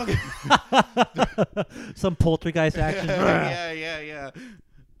fucking? Some poltergeist action. Yeah.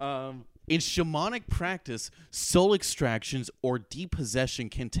 In shamanic practice, soul extractions or depossession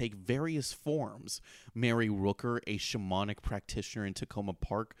can take various forms. Mary Rooker, a shamanic practitioner in Tacoma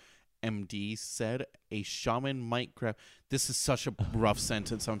Park, MD, said a shaman might grab... This is such a rough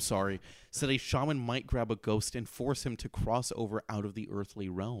sentence, I'm sorry. Said a shaman might grab a ghost and force him to cross over out of the earthly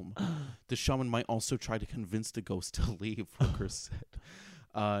realm. The shaman might also try to convince the ghost to leave, Rooker said.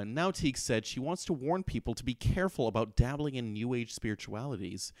 Now Teague said she wants to warn people to be careful about dabbling in New Age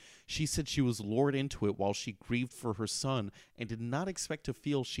spiritualities. She said she was lured into it while she grieved for her son and did not expect to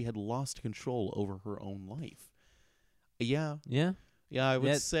feel she had lost control over her own life. Yeah, I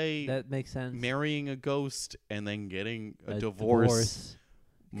would say that makes sense. Marrying a ghost and then getting a divorce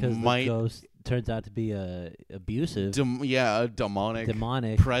because the ghost turns out to be abusive. A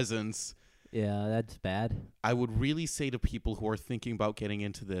demonic presence. Yeah, that's bad. I would really say to people who are thinking about getting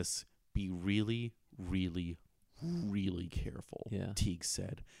into this, be really, really, really careful, Teague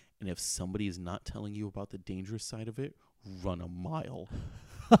said. And if somebody is not telling you about the dangerous side of it, run a mile.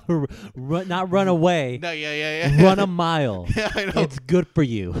 Not run away. No, yeah. Run a mile. Yeah, I know. It's good for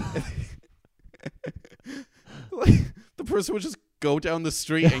you. The person would just go down the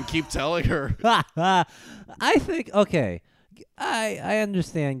street and keep telling her. I think, okay, I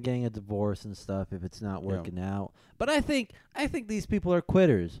understand getting a divorce and stuff if it's not working out. But I think these people are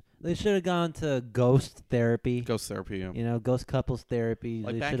quitters. They should have gone to ghost therapy. Ghost therapy, yeah. You know, ghost couples therapy.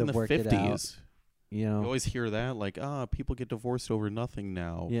 Like they back should in have the worked 50s. it out. You know, you always hear that, like, people get divorced over nothing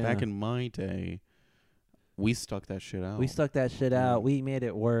now. Yeah. Back in my day, we stuck that shit out. We stuck that shit out. We made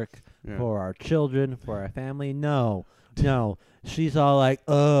it work for our children, for our family. No, No, she's all like,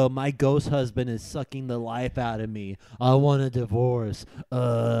 "Oh, my ghost husband is sucking the life out of me. I want a divorce."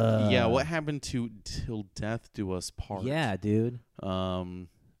 Yeah, what happened to "Till Death Do Us Part"? Yeah, dude. All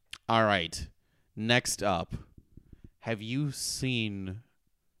right. Next up, have you seen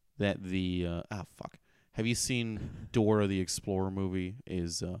that the Have you seen Dora the Explorer movie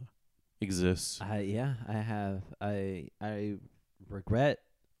exists? Yeah, I have. I regret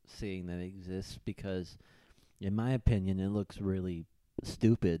seeing that it exists because, in my opinion, it looks really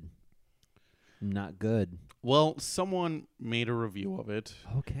stupid. Not good. Well, someone made a review of it.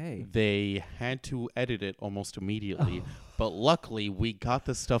 Okay. They had to edit it almost immediately, but luckily we got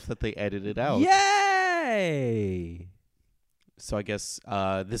the stuff that they edited out. Yay! So I guess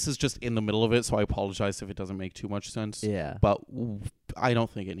this is just in the middle of it, so I apologize if it doesn't make too much sense. Yeah. But I don't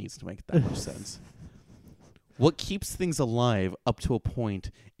think it needs to make that much sense. What keeps things alive up to a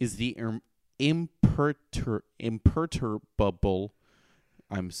point is the imperturbable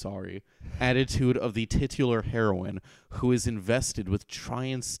attitude of the titular heroine, who is invested with "try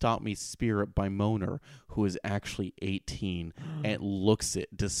and stop me" spirit by Moner, who is actually 18 and looks it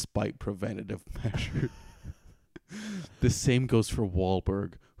despite preventative measures. The same goes for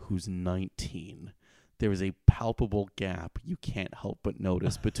Wahlberg, who's 19. There is a palpable gap you can't help but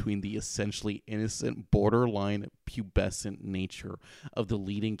notice between the essentially innocent, borderline pubescent nature of the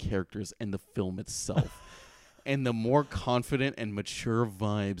leading characters and the film itself, and the more confident and mature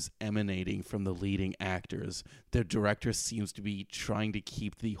vibes emanating from the leading actors. The director seems to be trying to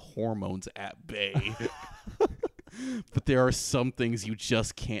keep the hormones at bay. But there are some things you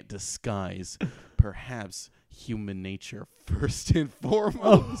just can't disguise. Perhaps human nature first and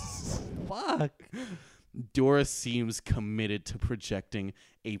foremost. Fuck. Dora seems committed to projecting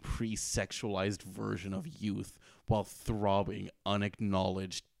a pre-sexualized version of youth while throbbing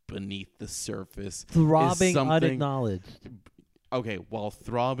unacknowledged beneath the surface. Throbbing unacknowledged. Okay, while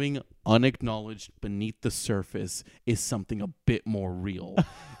throbbing unacknowledged beneath the surface is something a bit more real.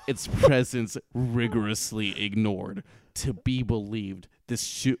 Its presence rigorously ignored. To be believed,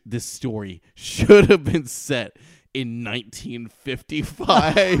 this story should have been set in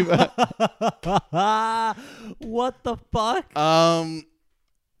 1955. What the fuck?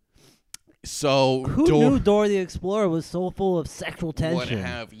 So who knew Dora the Explorer was so full of sexual tension?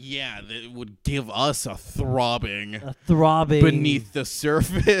 That would give us a throbbing beneath the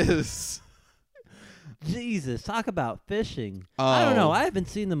surface. Jesus, talk about fishing. I don't know. I haven't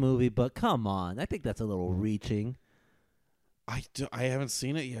seen the movie, but come on. I think that's a little reaching. I haven't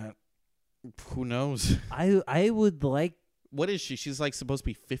seen it yet. Who knows? I would like. What is she? She's like supposed to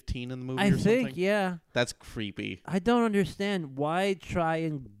be 15 in the movie I or think, something? yeah. That's creepy. I don't understand. Why try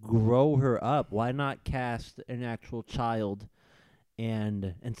and grow her up? Why not cast an actual child?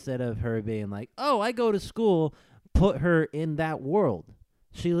 And instead of her being like, "Oh, I go to school," put her in that world.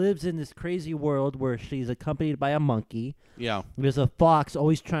 She lives in this crazy world where she's accompanied by a monkey. Yeah. There's a fox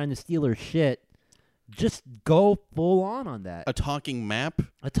always trying to steal her shit. Just go full on that. A talking map?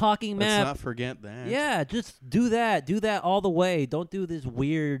 A talking map. Let's not forget that. Yeah, just do that. Do that all the way. Don't do this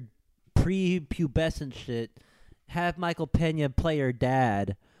weird pre-pubescent shit. Have Michael Pena play her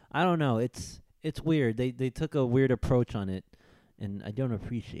dad. I don't know. It's weird. They took a weird approach on it, and I don't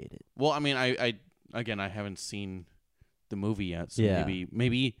appreciate it. Well, I mean, I haven't seen the movie yet, so Yeah.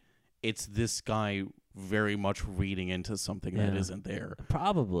 maybe it's this guy very much reading into something that isn't there.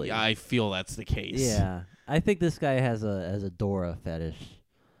 Probably. Yeah, I feel that's the case. Yeah, I think this guy has a Dora fetish.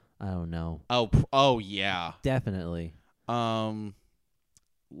 I don't know. Oh yeah. Definitely.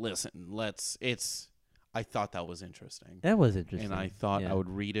 Listen, I thought that was interesting. That was interesting. And I thought I would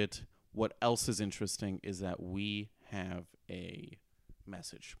read it. What else is interesting is that we have a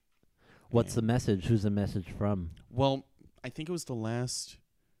message. What's the message? Who's the message from? Well, I think it was the last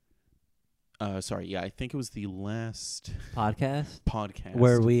I think it was the last podcast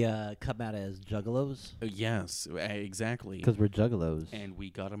where we come out as juggalos. Yes, exactly. Because we're juggalos, and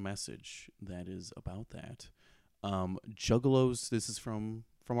we got a message that is about that. Juggalos. This is from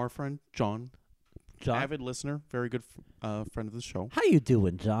our friend John, avid listener, very good friend of the show. How you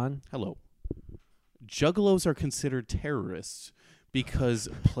doing, John? Hello. Juggalos are considered terrorists because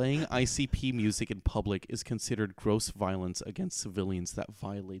playing ICP music in public is considered gross violence against civilians that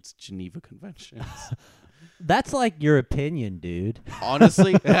violates Geneva Conventions. That's like your opinion, dude.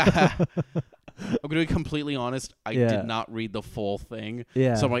 Honestly, I'm going to be completely honest. I did not read the full thing.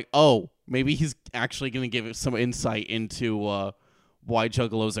 Yeah. So I'm like, oh, maybe he's actually going to give it some insight into why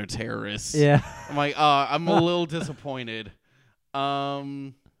juggalos are terrorists. Yeah. I'm like, I'm a little disappointed.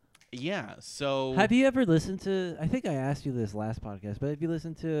 Yeah, so Have you ever listened to? I think I asked you this last podcast, but have you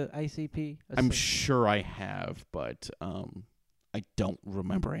listened to ICP? I'm sure I have, but I don't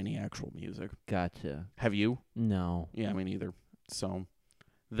remember any actual music. Gotcha. Have you? No. Yeah, me neither. So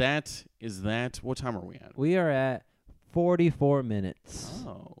that is that. What time are we at? We are at 44 minutes.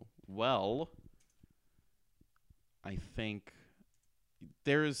 Oh, well, I think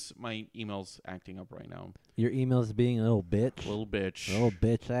there's my email's acting up right now. Your email's being a little bitch. Little bitch. Little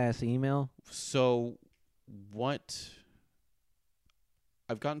bitch ass email. So what?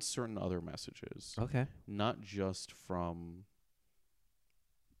 I've gotten certain other messages, Okay. not just from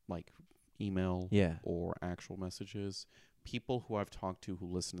like email Yeah. or actual messages. People who I've talked to who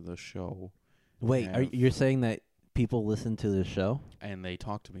listen to the show Wait, have- you're saying that people listen to the show? and they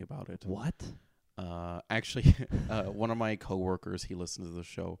talk to me about it. What? Actually, one of my coworkers, he listens to the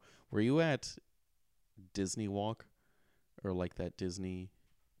show. Were you at Disney Walk or like that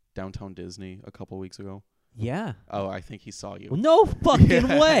downtown Disney a couple weeks ago? Yeah. Oh, I think he saw you. Well, no fucking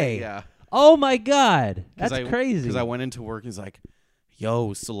way. Yeah. Oh my god. That's crazy. Because I went into work, he's like,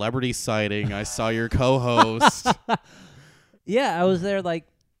 yo, celebrity sighting. I saw your co-host. Yeah, I was there like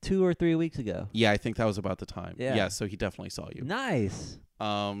 2 or 3 weeks ago. Yeah, I think that was about the time. Yeah. Yeah, so he definitely saw you. Nice.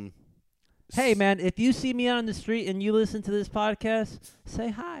 Hey, Hey man, if you see me on the street and you listen to this podcast,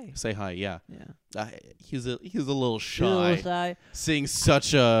 say hi. say hi. Yeah. Yeah. He's a little shy, You're a little shy. seeing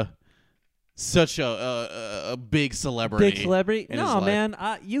such a big celebrity. Big celebrity? in his No, life. man.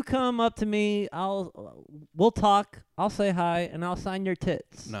 You come up to me, we'll talk. I'll say hi and I'll sign your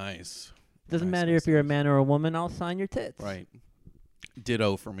tits. Nice. Doesn't Nice, matter nice, if you're a nice. man or a woman. I'll sign your tits. Right.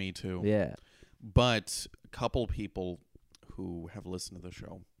 Ditto for me too. Yeah. But a couple people who have listened to the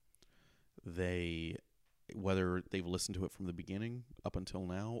show, whether they've listened to it from the beginning up until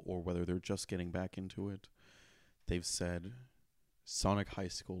now or whether they're just getting back into it, they've said Sonic High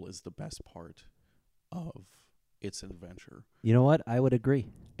School is the best part of its adventure. You know what? I would agree.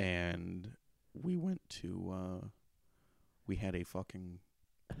 And we went to we had a fucking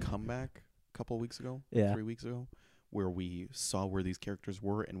comeback a couple weeks ago, Yeah. 3 weeks ago, where we saw where these characters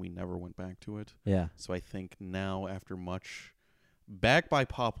were and we never went back to it. Yeah. So I think now, after much, back by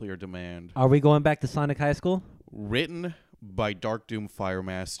popular demand, Are we going back to Sonic High School? written by Dark Doom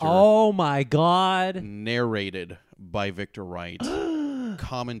Firemaster, Oh my god. narrated by Victor Wright,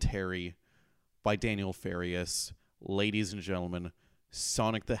 commentary by Daniel Farias. Ladies and gentlemen,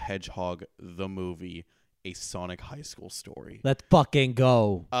 Sonic the Hedgehog, the movie, a Sonic High School story. Let's fucking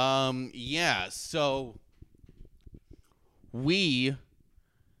go. Yeah, so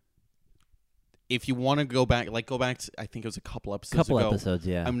if you want to go back to, I think it was a couple episodes ago. Episodes,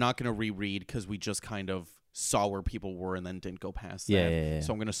 yeah. I'm not going to reread because we just kind of saw where people were and then didn't go past Yeah, that. yeah.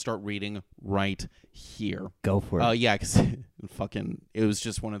 So I'm going to start reading right here. Go for it. Yeah, because it was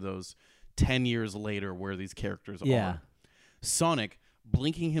just one of those 10 years later where these characters Yeah. are. Sonic,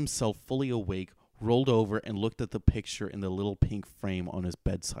 blinking himself fully awake, rolled over and looked at the picture in the little pink frame on his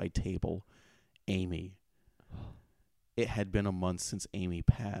bedside table. Amy. It had been a month since Amy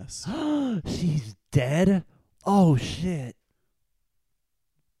passed. She's dead? Oh shit.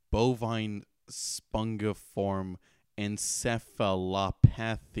 Bovine spongiform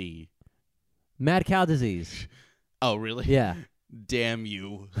encephalopathy. Mad cow disease. Oh, really? Yeah. Damn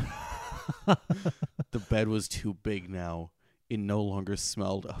you. The bed was too big now. It no longer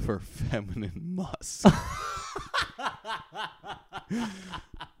smelled of her feminine musk.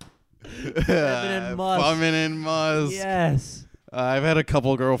 Feminine musk. Feminine musk. Yes. I've had a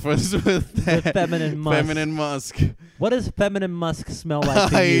couple girlfriends with that. feminine musk. Feminine musk. What does feminine musk smell like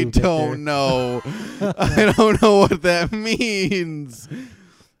to I you, Victor? don't know. I don't know what that means.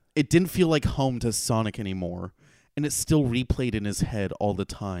 It didn't feel like home to Sonic anymore, and it still replayed in his head all the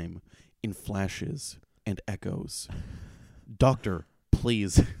time, in flashes and echoes. Doctor,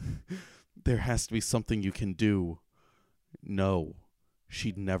 please. There has to be something you can do. No,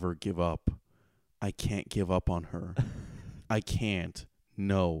 she'd never give up. I can't give up on her. I can't.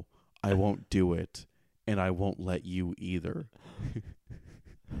 No, I won't do it. And I won't let you either.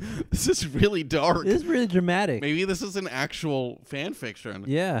 This is really dark. This is really dramatic. Maybe this is an actual fan fiction.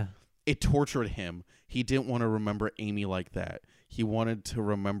 Yeah. It tortured him. He didn't want to remember Amy like that. He wanted to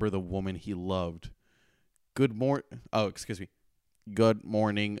remember the woman he loved. Good morning,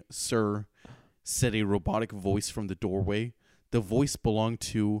 sir, said a robotic voice from the doorway. The voice belonged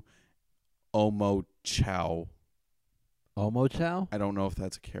to Omo Chow. Omo Chow? I don't know if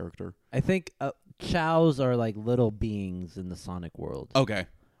that's a character. I think chows are like little beings in the Sonic world. Okay.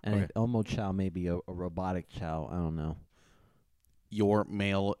 And okay. Omo Chow may be a robotic chow. I don't know. Your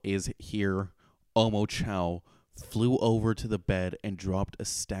mail is here. Omo Chow flew over to the bed and dropped a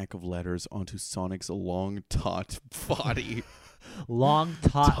stack of letters onto Sonic's long, taut body. Long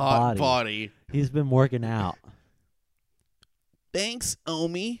taut body. He's been working out. Thanks,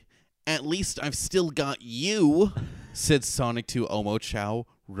 Omi. At least I've still got you, said Sonic to Omochao,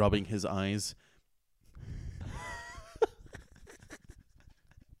 rubbing his eyes.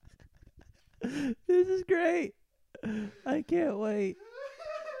 This is great. I can't wait.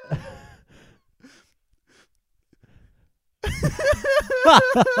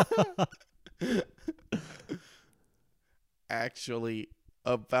 Actually,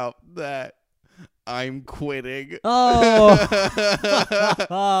 about that, I'm quitting. Oh.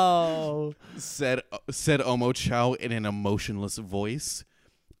 Oh. said Omochao in an emotionless voice.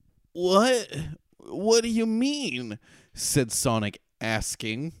 What? What do you mean? Said Sonic,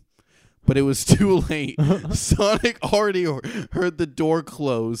 asking. But it was too late. Sonic already heard the door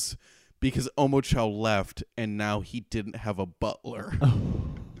close because Omochao left, and now he didn't have a butler.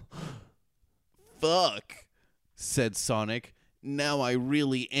 Fuck, said Sonic. Now I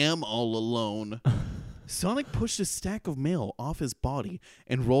really am all alone. Sonic pushed a stack of mail off his body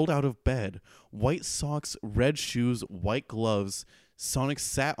and rolled out of bed. White socks, red shoes, white gloves. Sonic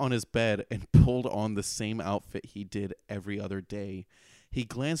sat on his bed and pulled on the same outfit he did every other day. He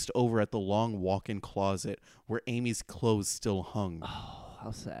glanced over at the long walk-in closet where Amy's clothes still hung. Oh,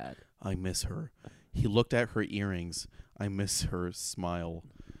 how sad. I miss her. He looked at her earrings. I miss her smile.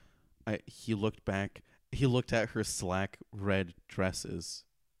 He looked back. He looked at her slack red dresses.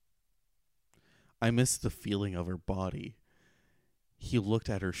 I miss the feeling of her body. He looked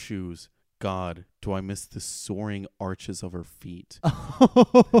at her shoes. God, do I miss the soaring arches of her feet.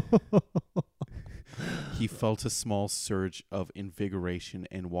 He felt a small surge of invigoration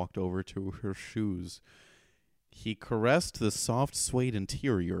and walked over to her shoes. He caressed the soft suede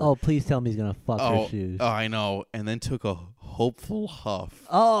interior. Oh, please tell me he's going to fuck her shoes. Oh, I know. And then took a hopeful huff.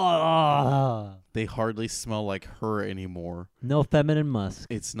 Oh. They hardly smell like her anymore. No feminine musk.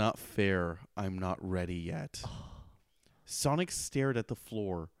 It's not fair. I'm not ready yet. Sonic stared at the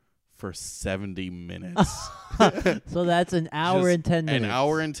floor for 70 minutes. So that's an hour and 10 minutes. An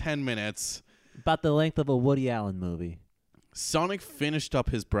hour and 10 minutes. About the length of a Woody Allen movie. Sonic finished up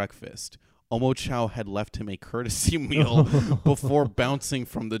his breakfast. Omochao had left him a courtesy meal before bouncing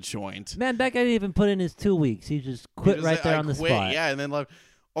from the joint. Man, that guy didn't even put in his 2 weeks. He just quit right there on the spot. Yeah, and then left.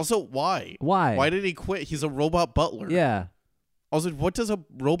 Also, why? Why? Why did he quit? He's a robot butler. Yeah. Also, what does a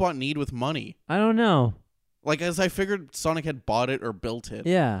robot need with money? I don't know. Like, as I figured Sonic had bought it or built it.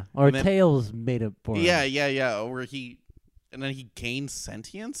 Yeah. Or And then- Tails made it for him. Yeah. Or and then he gained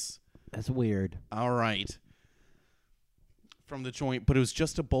sentience? That's weird. All right. From the joint, but it was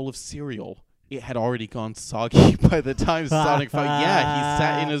just a bowl of cereal. It had already gone soggy by the time Sonic found. Yeah, he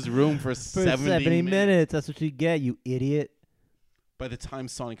sat in his room for 70 minutes. That's what you get, you idiot. By the time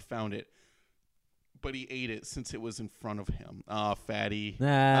Sonic found it. But he ate it since it was in front of him. Ah, fatty.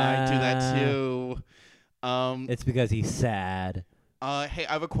 I do that too. It's because he's sad. Hey,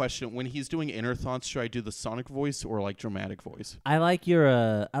 I have a question. When he's doing inner thoughts, should I do the Sonic voice or like dramatic voice? I like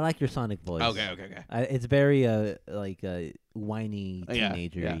your Sonic voice. Okay. It's very whiny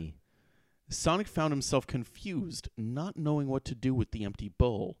teenager-y. Yeah. Sonic found himself confused, not knowing what to do with the empty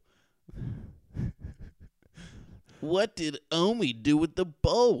bowl. What did Omi do with the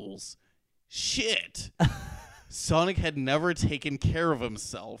bowls? Shit. Sonic had never taken care of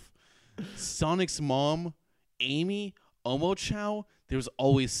himself. Sonic's mom, Amy, Omochao, there was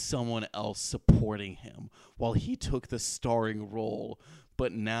always someone else supporting him while he took the starring role.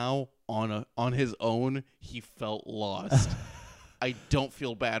 But now, on his own, he felt lost. I don't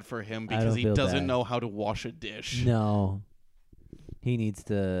feel bad for him because he doesn't know how to wash a dish. No. He needs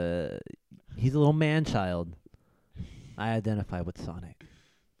to... He's a little man-child. I identify with Sonic.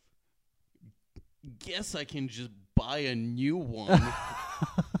 Guess I can just buy a new one.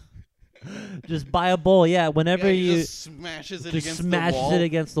 Just buy a bowl, yeah. Whenever he just smashes it against the wall. Smashes it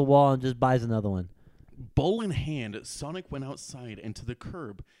against the wall and just buys another one. Bowl in hand, Sonic went outside and to the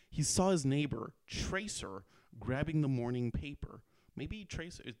curb. He saw his neighbor, Tracer, grabbing the morning paper. Maybe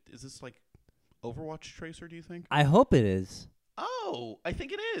Tracer... Is this like Overwatch Tracer, do you think? I hope it is. Oh, I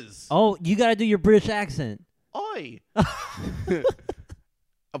think it is. Oh, you got to do your British accent. Oi.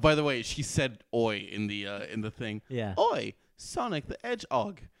 By the way, she said oi in the thing. Yeah. Oi, Sonic the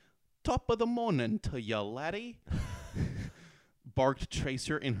Hedgehog. Top of the morning to ya, laddie. Barked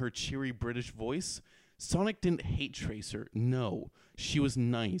Tracer in her cheery British voice. Sonic didn't hate Tracer. No. She was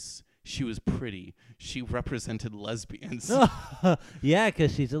nice. She was pretty. She represented lesbians. Yeah,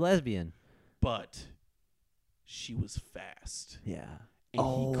 because she's a lesbian. But she was fast. Yeah. And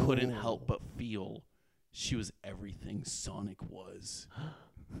he couldn't help but feel She was everything Sonic was.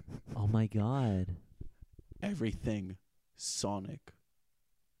 Oh my god. Everything Sonic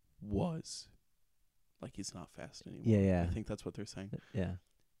was. Like, he's not fast anymore. Yeah. I think that's what they're saying. Yeah.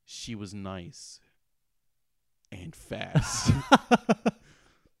 She was nice and fast.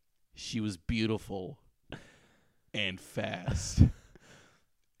 She was beautiful and fast.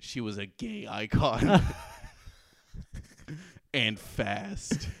 She was a gay icon and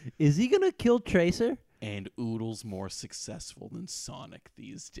fast. Is he gonna kill Tracer? And Oodle's more successful than Sonic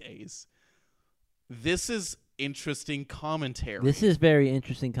these days. This is interesting commentary. This is very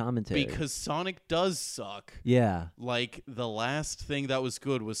interesting commentary. because Sonic does suck. Yeah. Like, the last thing that was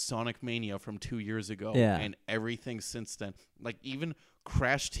good was Sonic Mania from 2 years ago. Yeah. And everything since then. Like, even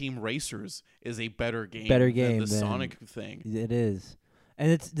Crash Team Racers is a better game, Better than the than- Sonic thing. It is.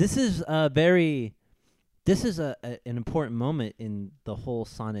 And this is an important moment in the whole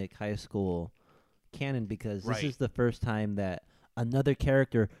Sonic High School canon, because this Right. is the first time that another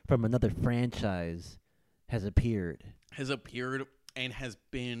character from another franchise has appeared. Has appeared and has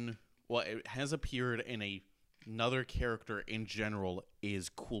been... Well, it has appeared in another character in general is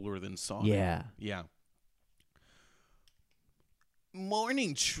cooler than Sonic. Yeah. Yeah.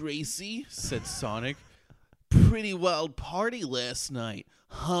 Morning, Tracy, said Sonic. Pretty wild party last night,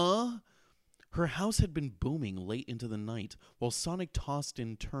 huh? Her house had been booming late into the night while Sonic tossed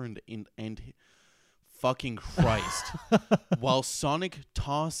and turned in and fucking Christ. While Sonic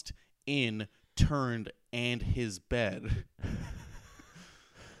tossed in, turned, and his bed.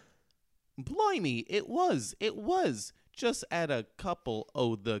 Blimey, it was. Just at a couple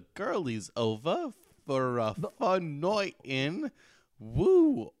of the girlies over for a fun night in.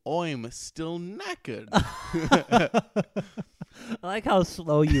 Woo, I'm still knackered. I like how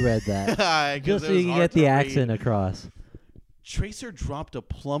slow you read that. Just so you can get the accent across. Tracer dropped a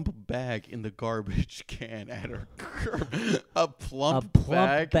plump bag in the garbage can at her curb. A plump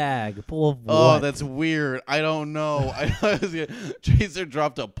bag full of what? Oh, that's weird. I don't know. Tracer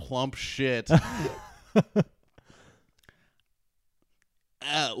dropped a plump shit.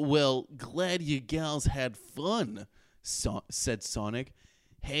 Well, glad you gals had fun, said Sonic.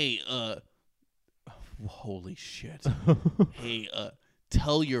 Hey, holy shit. Hey,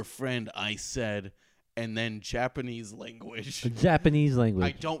 tell your friend I said, and then Japanese language. Japanese language.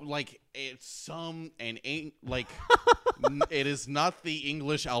 I don't like it's like it is not the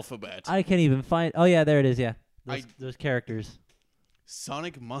English alphabet. I can't even find. Oh yeah, there it is. Yeah, those characters.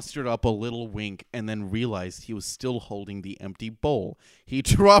 Sonic mustered up a little wink and then realized he was still holding the empty bowl. He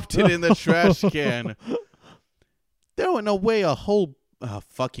dropped it in the trash can. Throwing away a whole...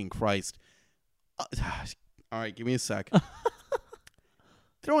 fucking Christ. All right, give me a sec.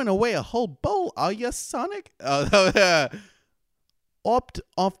 Throwing away a whole bowl, are you, Sonic? Opt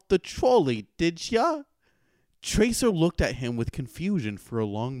off the trolley, did ya? Tracer looked at him with confusion for a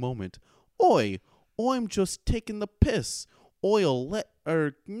long moment. Oi, I'm just taking the piss. Oil let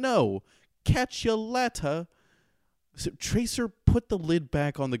no. Catch you later. So Tracer put the lid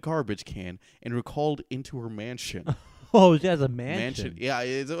back on the garbage can and recalled into her mansion. Oh, she has a mansion.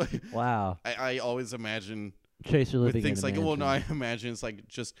 Yeah. Wow. I always imagine Tracer living with things in a like, mansion. well, no, I imagine it's like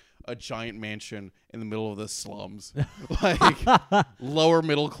just a giant mansion in the middle of the slums. Like lower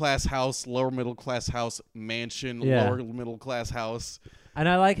middle class house, mansion, Yeah. lower middle class house. And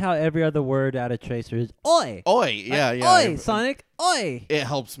I like how every other word out of Tracer is oi. Oi, yeah. Oi, Sonic, oi. It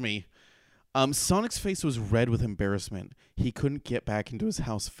helps me. Sonic's face was red with embarrassment. He couldn't get back into his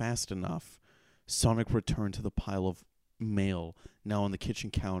house fast enough. Sonic returned to the pile of mail now on the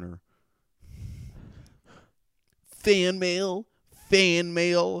kitchen counter. Fan mail.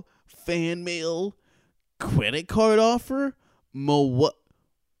 Credit card offer? What?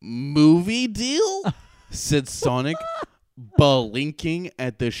 Movie deal? Said Sonic, blinking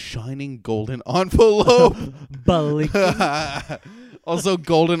at the shining golden envelope. Blinking. Also,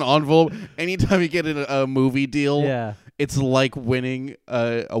 golden envelope. Anytime you get a movie deal, Yeah. it's like winning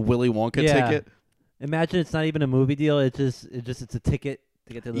a Willy Wonka Yeah. ticket. Imagine it's not even a movie deal. It's a ticket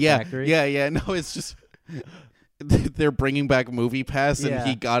to get to the factory. Yeah. No, it's just they're bringing back Movie Pass, and Yeah.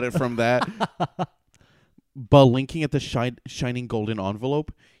 he got it from that. Blinking at the shining golden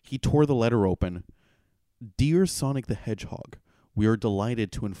envelope, he tore the letter open. Dear Sonic the Hedgehog, we are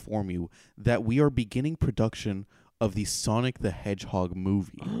delighted to inform you that we are beginning production of the Sonic the Hedgehog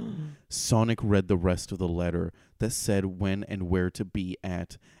movie. Sonic read the rest of the letter that said when and where to be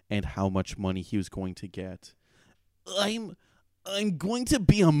at and how much money he was going to get. I'm going to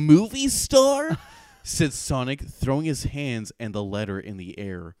be a movie star? Said Sonic, throwing his hands and the letter in the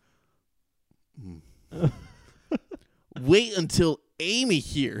air. Wait until Amy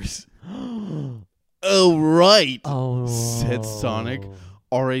hears. Oh, right, Oh, said Sonic,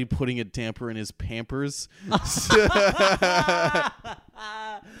 already putting a damper in his Pampers.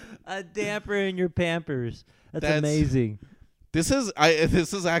 A damper in your Pampers. That's That's amazing. This is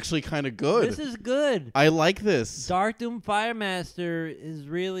actually kind of good. This is good. I like this. Dark Doom Firemaster is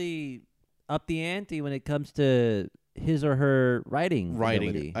really up the ante when it comes to his or her writing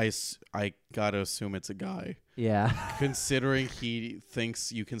ability. I gotta assume it's a guy. Yeah. Considering he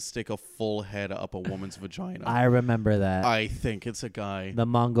thinks you can stick a full head up a woman's vagina. I remember that. I think it's a guy. The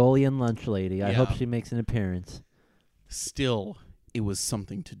Mongolian lunch lady. I Yeah. hope she makes an appearance. Still, it was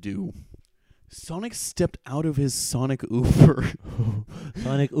something to do. Sonic stepped out of his Sonic Uber.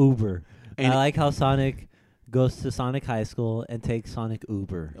 Sonic Uber. And I like how Sonic goes to Sonic High School and takes Sonic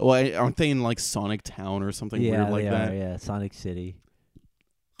Uber. well, aren't they in like Sonic Town or something Yeah, weird like they that? are, yeah, Sonic City.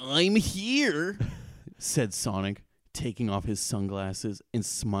 I'm here, said Sonic, taking off his sunglasses and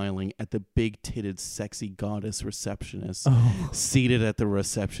smiling at the big-titted, sexy goddess receptionist seated at the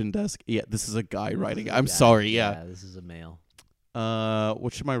reception desk. Yeah, this is a guy writing. I'm sorry. Yeah. this is a male. How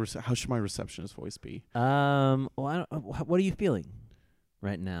should my receptionist voice be? Well, what are you feeling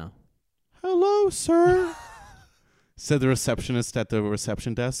right now? Hello, sir, said the receptionist at the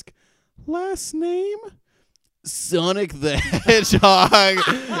reception desk. Last name? Sonic the Hedgehog.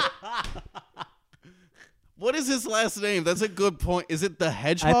 What is his last name? That's a good point. Is it the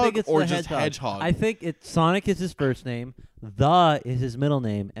Hedgehog I think it's or the just Hedgehog? I think it's Sonic is his first name, the is his middle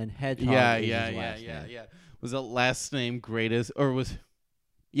name, and Hedgehog is his last name. yeah. Was it last name greatest or was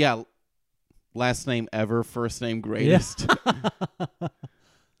last name ever, first name greatest?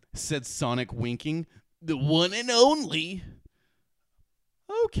 Said Sonic, winking. The one and only.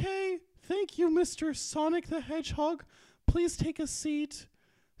 Okay, thank you, Mr. Sonic the Hedgehog. Please take a seat.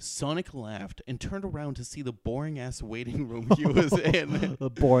 Sonic laughed and turned around to see the boring-ass waiting room he was in. The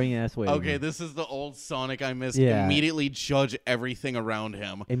boring-ass waiting Okay, room. this is the old Sonic I miss. Yeah. Immediately judge everything around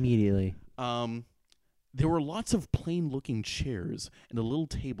him. Immediately. There were lots of plain-looking chairs and a little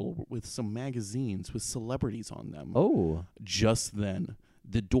table with some magazines with celebrities on them. Oh. Just then,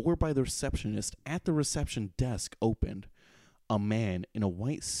 the door by the receptionist at the reception desk opened. A man in a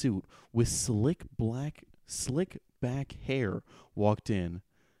white suit with slick back hair walked in.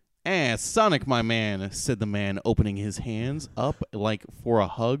 Sonic, my man, said the man, opening his hands up like for a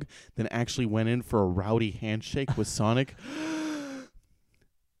hug, then actually went in for a rowdy handshake with Sonic.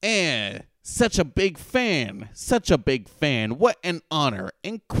 Such a big fan. What an honor.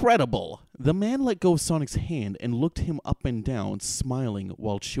 Incredible. The man let go of Sonic's hand and looked him up and down, smiling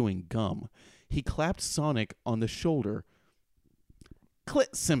while chewing gum. He clapped Sonic on the shoulder.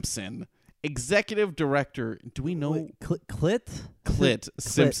 Clit Simpson, executive director. Do we know? Wait, Clit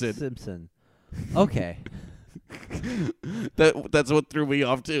Simpson. Simpson. Okay. That's what threw me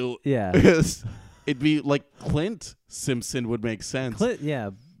off too. Yeah. It'd be like Clint Simpson would make sense. Clit, yeah.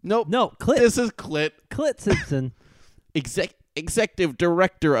 Nope. No, Clit. This is Clit. Clit Simpson. Executive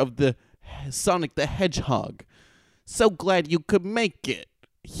director of the Sonic the Hedgehog. So glad you could make it.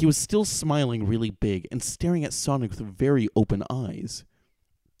 He was still smiling really big and staring at Sonic with very open eyes.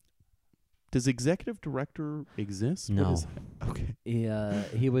 Does executive director exist? No. What is that? Okay.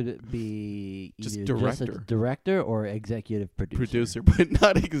 He would be Just either just a director. director or executive producer. Producer, but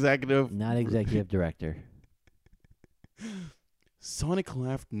not executive. Not executive director. Sonic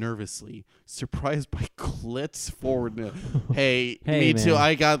laughed nervously, surprised by Clit's forwardness. Hey, Hey, me too. man.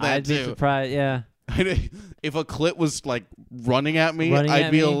 I got that I'd be too. surprised. Yeah. If a Clit was like running at me, Running I'd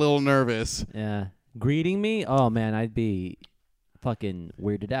at be a me? little nervous. Yeah. Greeting me? Oh, man, I'd be fucking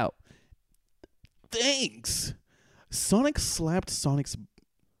weirded out. Thanks. Sonic slapped Sonic's...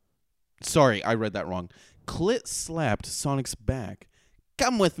 Sorry, I read that wrong. Clit slapped Sonic's back.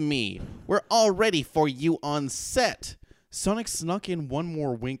 Come with me. We're all ready for you on set. Sonic snuck in one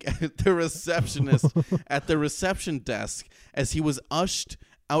more wink at the receptionist at the reception desk as he was ushered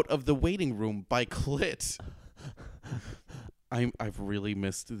out of the waiting room by Clit. I've really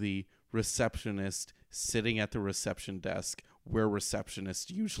missed the receptionist sitting at the reception desk where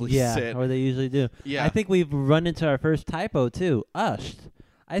receptionists usually Yeah, sit. or they usually do. Yeah. I think we've run into our first typo too. Ushed.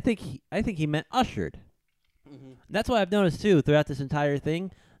 I think he meant ushered. Mm-hmm. That's what I've noticed too throughout this entire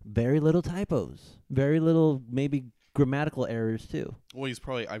thing. Very little typos. Very little maybe grammatical errors too. Well, he's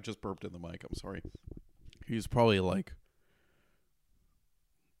probably... I've just burped in the mic. I'm sorry. He's probably like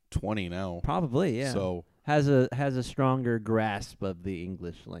 20 now. Probably, yeah. So has a stronger grasp of the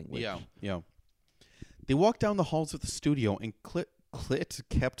English language. yeah. They walked down the halls of the studio, and Clit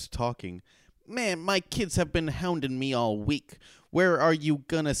kept talking. Man, my kids have been hounding me all week. Where are you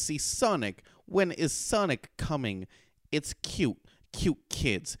gonna see Sonic? When is Sonic coming? It's cute. Cute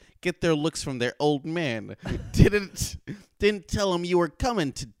kids get their looks from their old man. Didn't tell him you were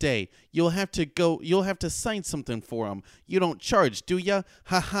coming today. You'll have to sign something for him. You don't charge, do ya?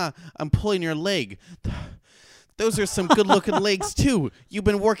 Ha, I'm pulling your leg. Those are some good-looking legs, too. You've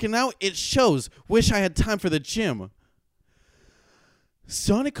been working out? It shows. Wish I had time for the gym.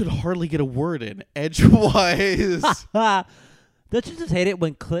 Sonic could hardly get a word in, edgewise. Don't you just hate it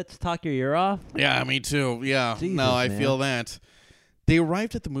when clits talk your ear off? Yeah, me too. Yeah, Jesus, no, I man. feel that. They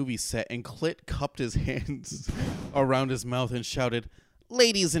arrived at the movie set, and Clit cupped his hands around his mouth and shouted,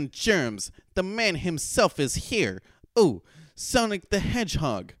 "Ladies and germs, the man himself is here. Ooh, Sonic the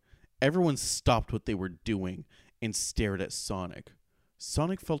Hedgehog." Everyone stopped what they were doing and stared at Sonic.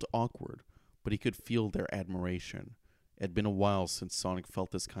 Sonic felt awkward, but he could feel their admiration. It had been a while since Sonic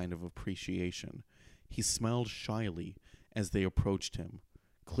felt this kind of appreciation. He smiled shyly as they approached him.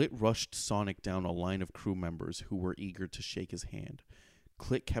 Clit rushed Sonic down a line of crew members who were eager to shake his hand.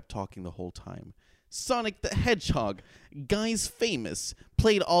 Clit kept talking the whole time. "Sonic the Hedgehog, guy's famous,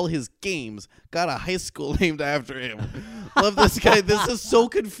 played all his games, got a high school named after him. Love this guy. This is so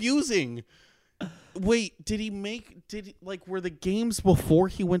confusing." Wait, were the games before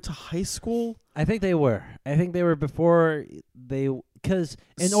he went to high school? I think they were. Before they, because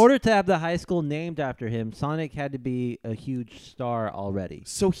in order to have the high school named after him, Sonic had to be a huge star already.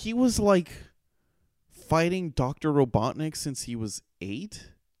 So he was like fighting Dr. Robotnik since he was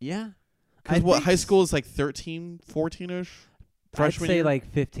 8? Yeah. Because what, high school is like 13, 14-ish? Freshman I'd say year? like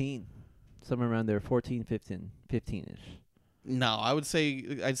 15. Somewhere around there, 14, 15-ish. No, I'd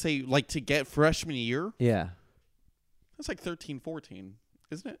say like to get freshman year, Yeah. that's like 13, 14,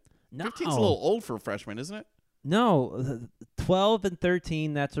 isn't it? No. 15's a little old for a freshman, isn't it? No, 12 and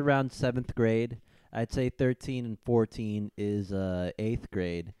 13, that's around 7th grade. I'd say 13 and 14 is 8th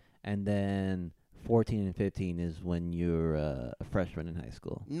grade. And then 14 and 15 is when you're a freshman in high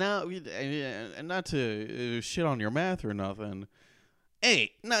school. No, and not to shit on your math or nothing.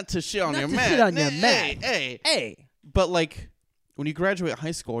 Hey, not to shit on your math. Shit on your Hey, math. hey. Hey. But like, when you graduate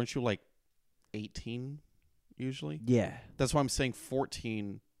high school, aren't you like 18 usually? Yeah. That's why I'm saying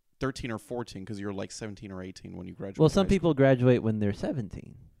 13 or 14 because you're like 17 or 18 when you graduate. Well, some high people school. graduate when they're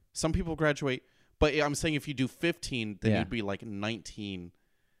 17. Some people graduate, but I'm saying if you do 15, then Yeah. you'd be like 19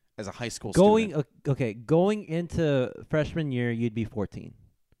 as a high school Going student. going into freshman year, you'd be 14.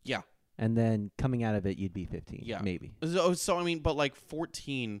 Yeah. And then coming out of it, you'd be 15. Yeah. Maybe. So I mean, but like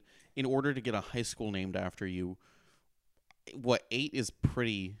 14, in order to get a high school named after you, 8 is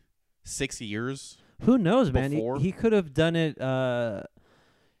pretty 6 years. Who knows, man? Before? He could have done it.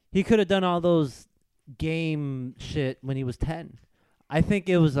 He could have done all those game shit when he was 10. I think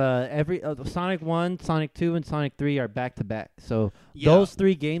it was every Sonic 1, Sonic 2, and Sonic 3 are back to back. So Yeah. those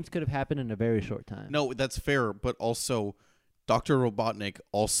 3 games could have happened in a very short time. No, that's fair, but also Dr. Robotnik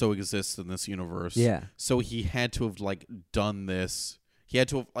also exists in this universe. Yeah. So he had to have like done this. He had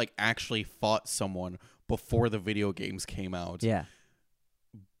to have like actually fought someone before the video games came out. Yeah.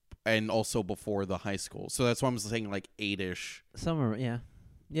 And also before the high school. So that's why I'm saying like 8-ish, Somewhere. Yeah.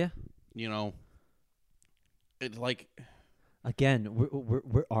 Yeah. you know. It like Again,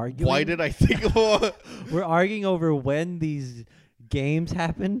 we're arguing. why did I think We're arguing over when these games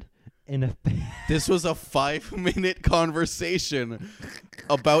happened in a this was a 5-minute conversation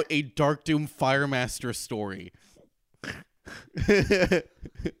about a Dark Doom Firemaster story.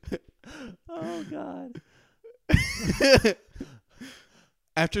 Oh god.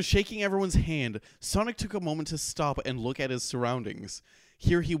 After shaking everyone's hand, Sonic took a moment to stop and look at his surroundings.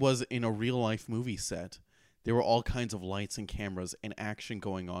 Here he was in a real-life movie set. There were all kinds of lights and cameras and action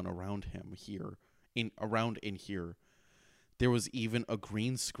going on around him here. In here. There was even a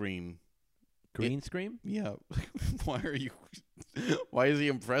green screen. Green screen? Yeah. Why is he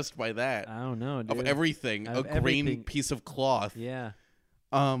impressed by that? I don't know, dude. Of everything. Of A green everything. piece of cloth. Yeah.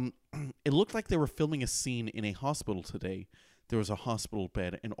 It looked like they were filming a scene in a hospital today. There was a hospital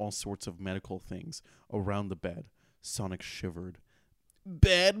bed and all sorts of medical things around the bed. Sonic shivered.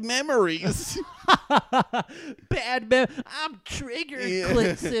 Bad memories. I'm triggered, Yeah.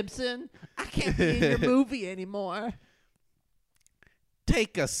 Clint Simpson. I can't be in your movie anymore.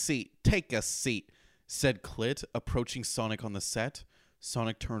 Take a seat, said Clit, approaching Sonic on the set.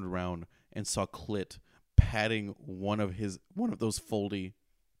 Sonic turned around and saw Clit patting one of those foldy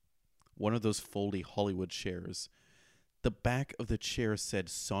Hollywood chairs. The back of the chair said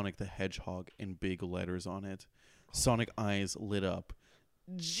Sonic the Hedgehog in big letters on it. Sonic eyes lit up.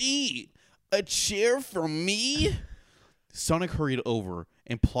 Gee, a chair for me? Sonic hurried over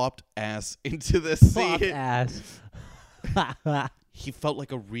and plopped ass into the Flop seat. ass. He felt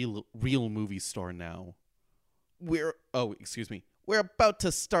like a real movie star now. We're about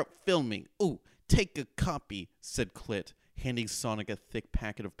to start filming. Ooh, take a copy, said Clit, handing Sonic a thick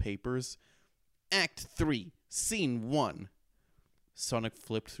packet of papers. Act 3, Scene 1. Sonic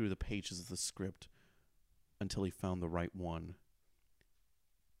flipped through the pages of the script until he found the right one.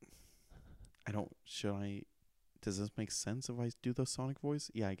 Does this make sense if I do the Sonic voice?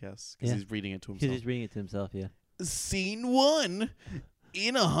 Yeah, I guess. Because he's reading it to himself. He's reading it to himself, yeah. Scene 1.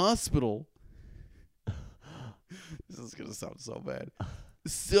 In a hospital. This is going to sound so bad.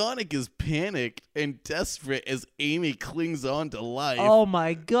 Sonic is panicked and desperate as Amy clings on to life. Oh,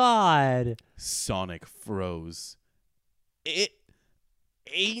 my God. Sonic froze.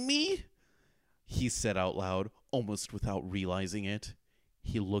 Amy? He said out loud, almost without realizing it.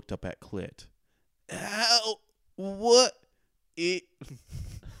 He looked up at Clit. How? What? Is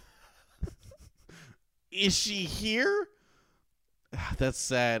she here? That's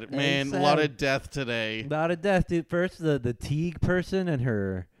sad, man. A lot of death today. A lot of death, dude. First, the Teague person and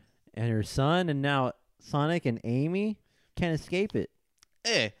her son, and now Sonic and Amy can't escape it.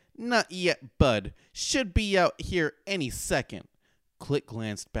 Not yet, bud. Should be out here any second. Clit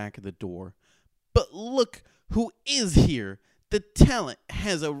glanced back at the door. But look who is here. The talent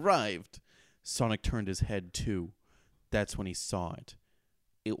has arrived. Sonic turned his head too. That's when he saw it.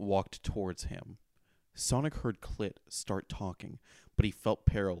 It walked towards him. Sonic heard Clit start talking, but he felt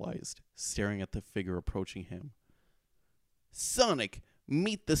paralyzed, staring at the figure approaching him. Sonic,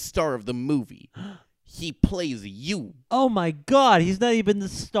 meet the star of the movie. He plays you. Oh my God, he's not even the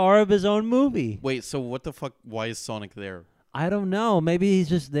star of his own movie. Wait, so what the fuck? Why is Sonic there? I don't know. Maybe he's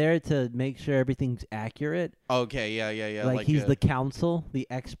just there to make sure everything's accurate. Okay, yeah. Like he's the counsel, the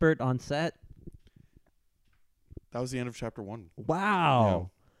expert on set. That was the end of chapter 1.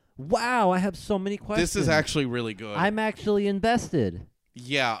 Wow. Yeah. Wow, I have so many questions. This is actually really good. I'm actually invested.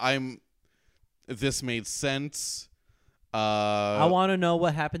 Yeah, this made sense. I want to know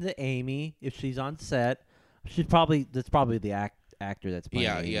what happened to Amy if she's on set. That's probably the actor that's playing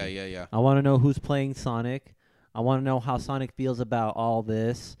Amy. Yeah. I want to know who's playing Sonic. I want to know how Sonic feels about all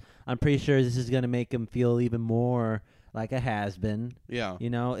this. I'm pretty sure this is going to make him feel even more like a has-been. Yeah. You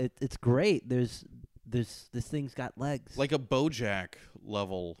know, it's great. This thing's got legs. Like a BoJack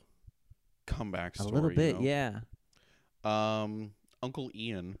level comeback story. A little bit, yeah. Uncle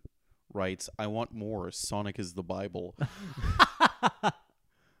Ian writes, I want more. Sonic is the Bible.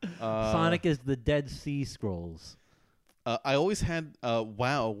 Sonic is the Dead Sea Scrolls. I always had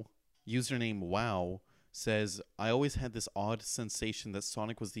WoW, username WoW, says, I always had this odd sensation that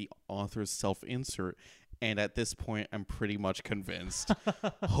Sonic was the author's self-insert, and at this point, I'm pretty much convinced.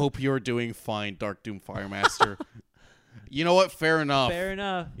 Hope you're doing fine, Dark Doom Firemaster. You know what? Fair enough. Fair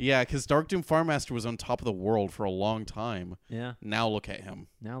enough. Yeah, because Dark Doom Firemaster was on top of the world for a long time. Yeah. Now look at him.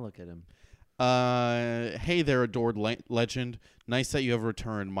 Hey there, adored legend. Nice that you have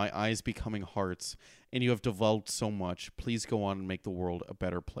returned. My eyes becoming hearts, and you have divulged so much. Please go on and make the world a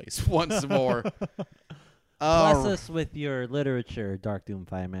better place once more. Bless us with your literature, Dark Doom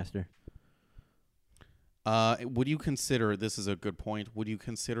Firemaster. Would you consider, this is a good point, would you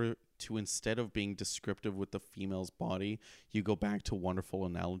consider to, instead of being descriptive with the female's body, you go back to wonderful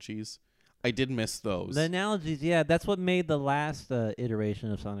analogies? I did miss those. The analogies, yeah, that's what made the last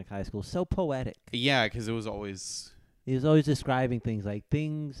iteration of Sonic High School so poetic. Yeah, because it was always... He was always describing things like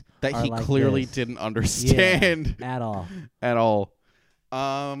things that he like clearly this. didn't understand. Yeah, at all. At all.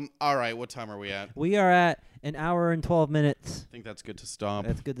 All right, what time are we at? We are at an hour and 12 minutes. I think that's good to stop.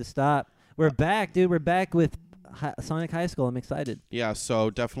 That's good to stop. We're back, dude. We're back with Sonic High School. I'm excited. Yeah,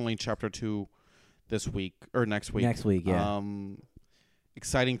 so definitely chapter 2 this week, or next week. Next week, yeah.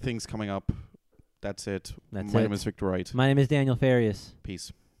 Exciting things coming up. That's it. My name is Victor Wright. My name is Daniel Farias.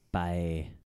 Peace. Bye.